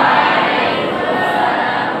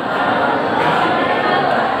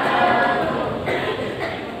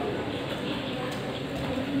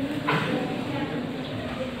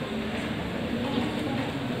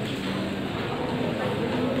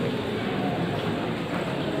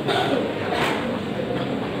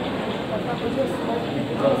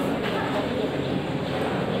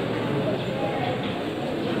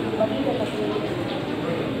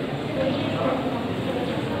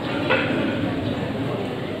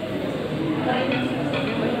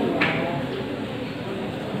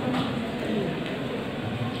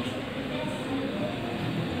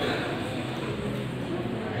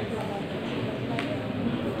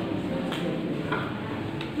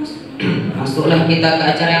 Masuklah kita ke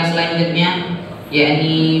acara yang selanjutnya,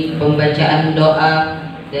 yakni pembacaan doa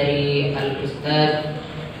dari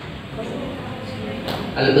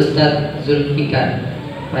Al-Ustadz Zulfikar.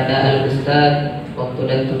 Pada Al-Ustadz, waktu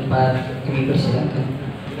dan tempat kami persilakan.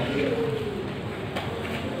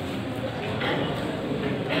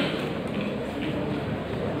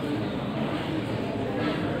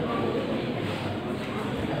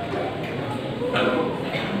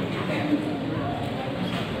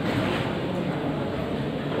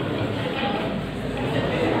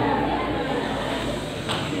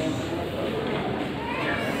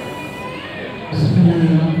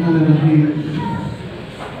 Bismillahirrahmanirrahim.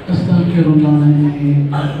 Astaghfirullahaladzim.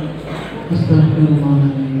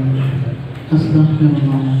 Astaghfirullahaladzim.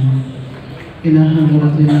 Astaghfirullahaladzim. Ila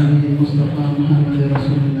hadratin Nabi Mustafa Muhammad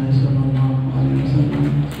Rasulullah sallallahu alaihi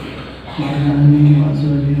wasallam wa ala alihi wa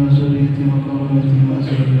ashabihi wa zurriyyatihi wa qawmatihi wa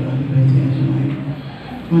ashabihi ahli baiti ajma'in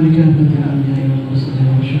wa likafatil anbiya'i wal mursalin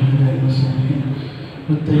wa syuhada'i wa salihin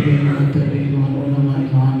wa tabi'in wa tabi'in wal ulama'i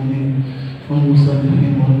wal 'amilin wal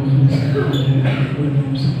musallihin wal mukhlisin wa jami'in kulli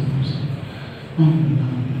muslimin.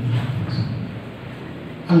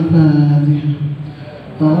 Al-Fatihah.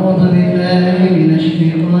 A'udzu billahi minasy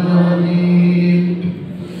syaithanir rajim.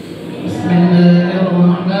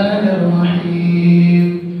 Bismillahirrahmanirrahim.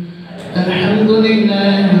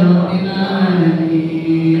 Alhamdulillahi rabbil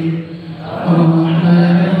alamin.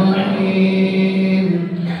 Ar-Rahmanir Rahim.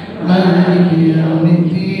 Maliki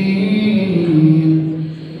yaumiddin.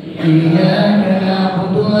 Iyyaka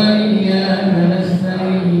na'budu wa iyyaka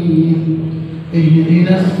nasta'in.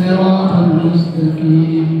 Ihdinas siratal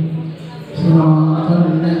mustaqim.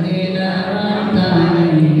 Siratal ladzina an'amta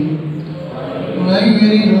 'alaihim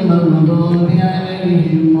ghairil maghdubi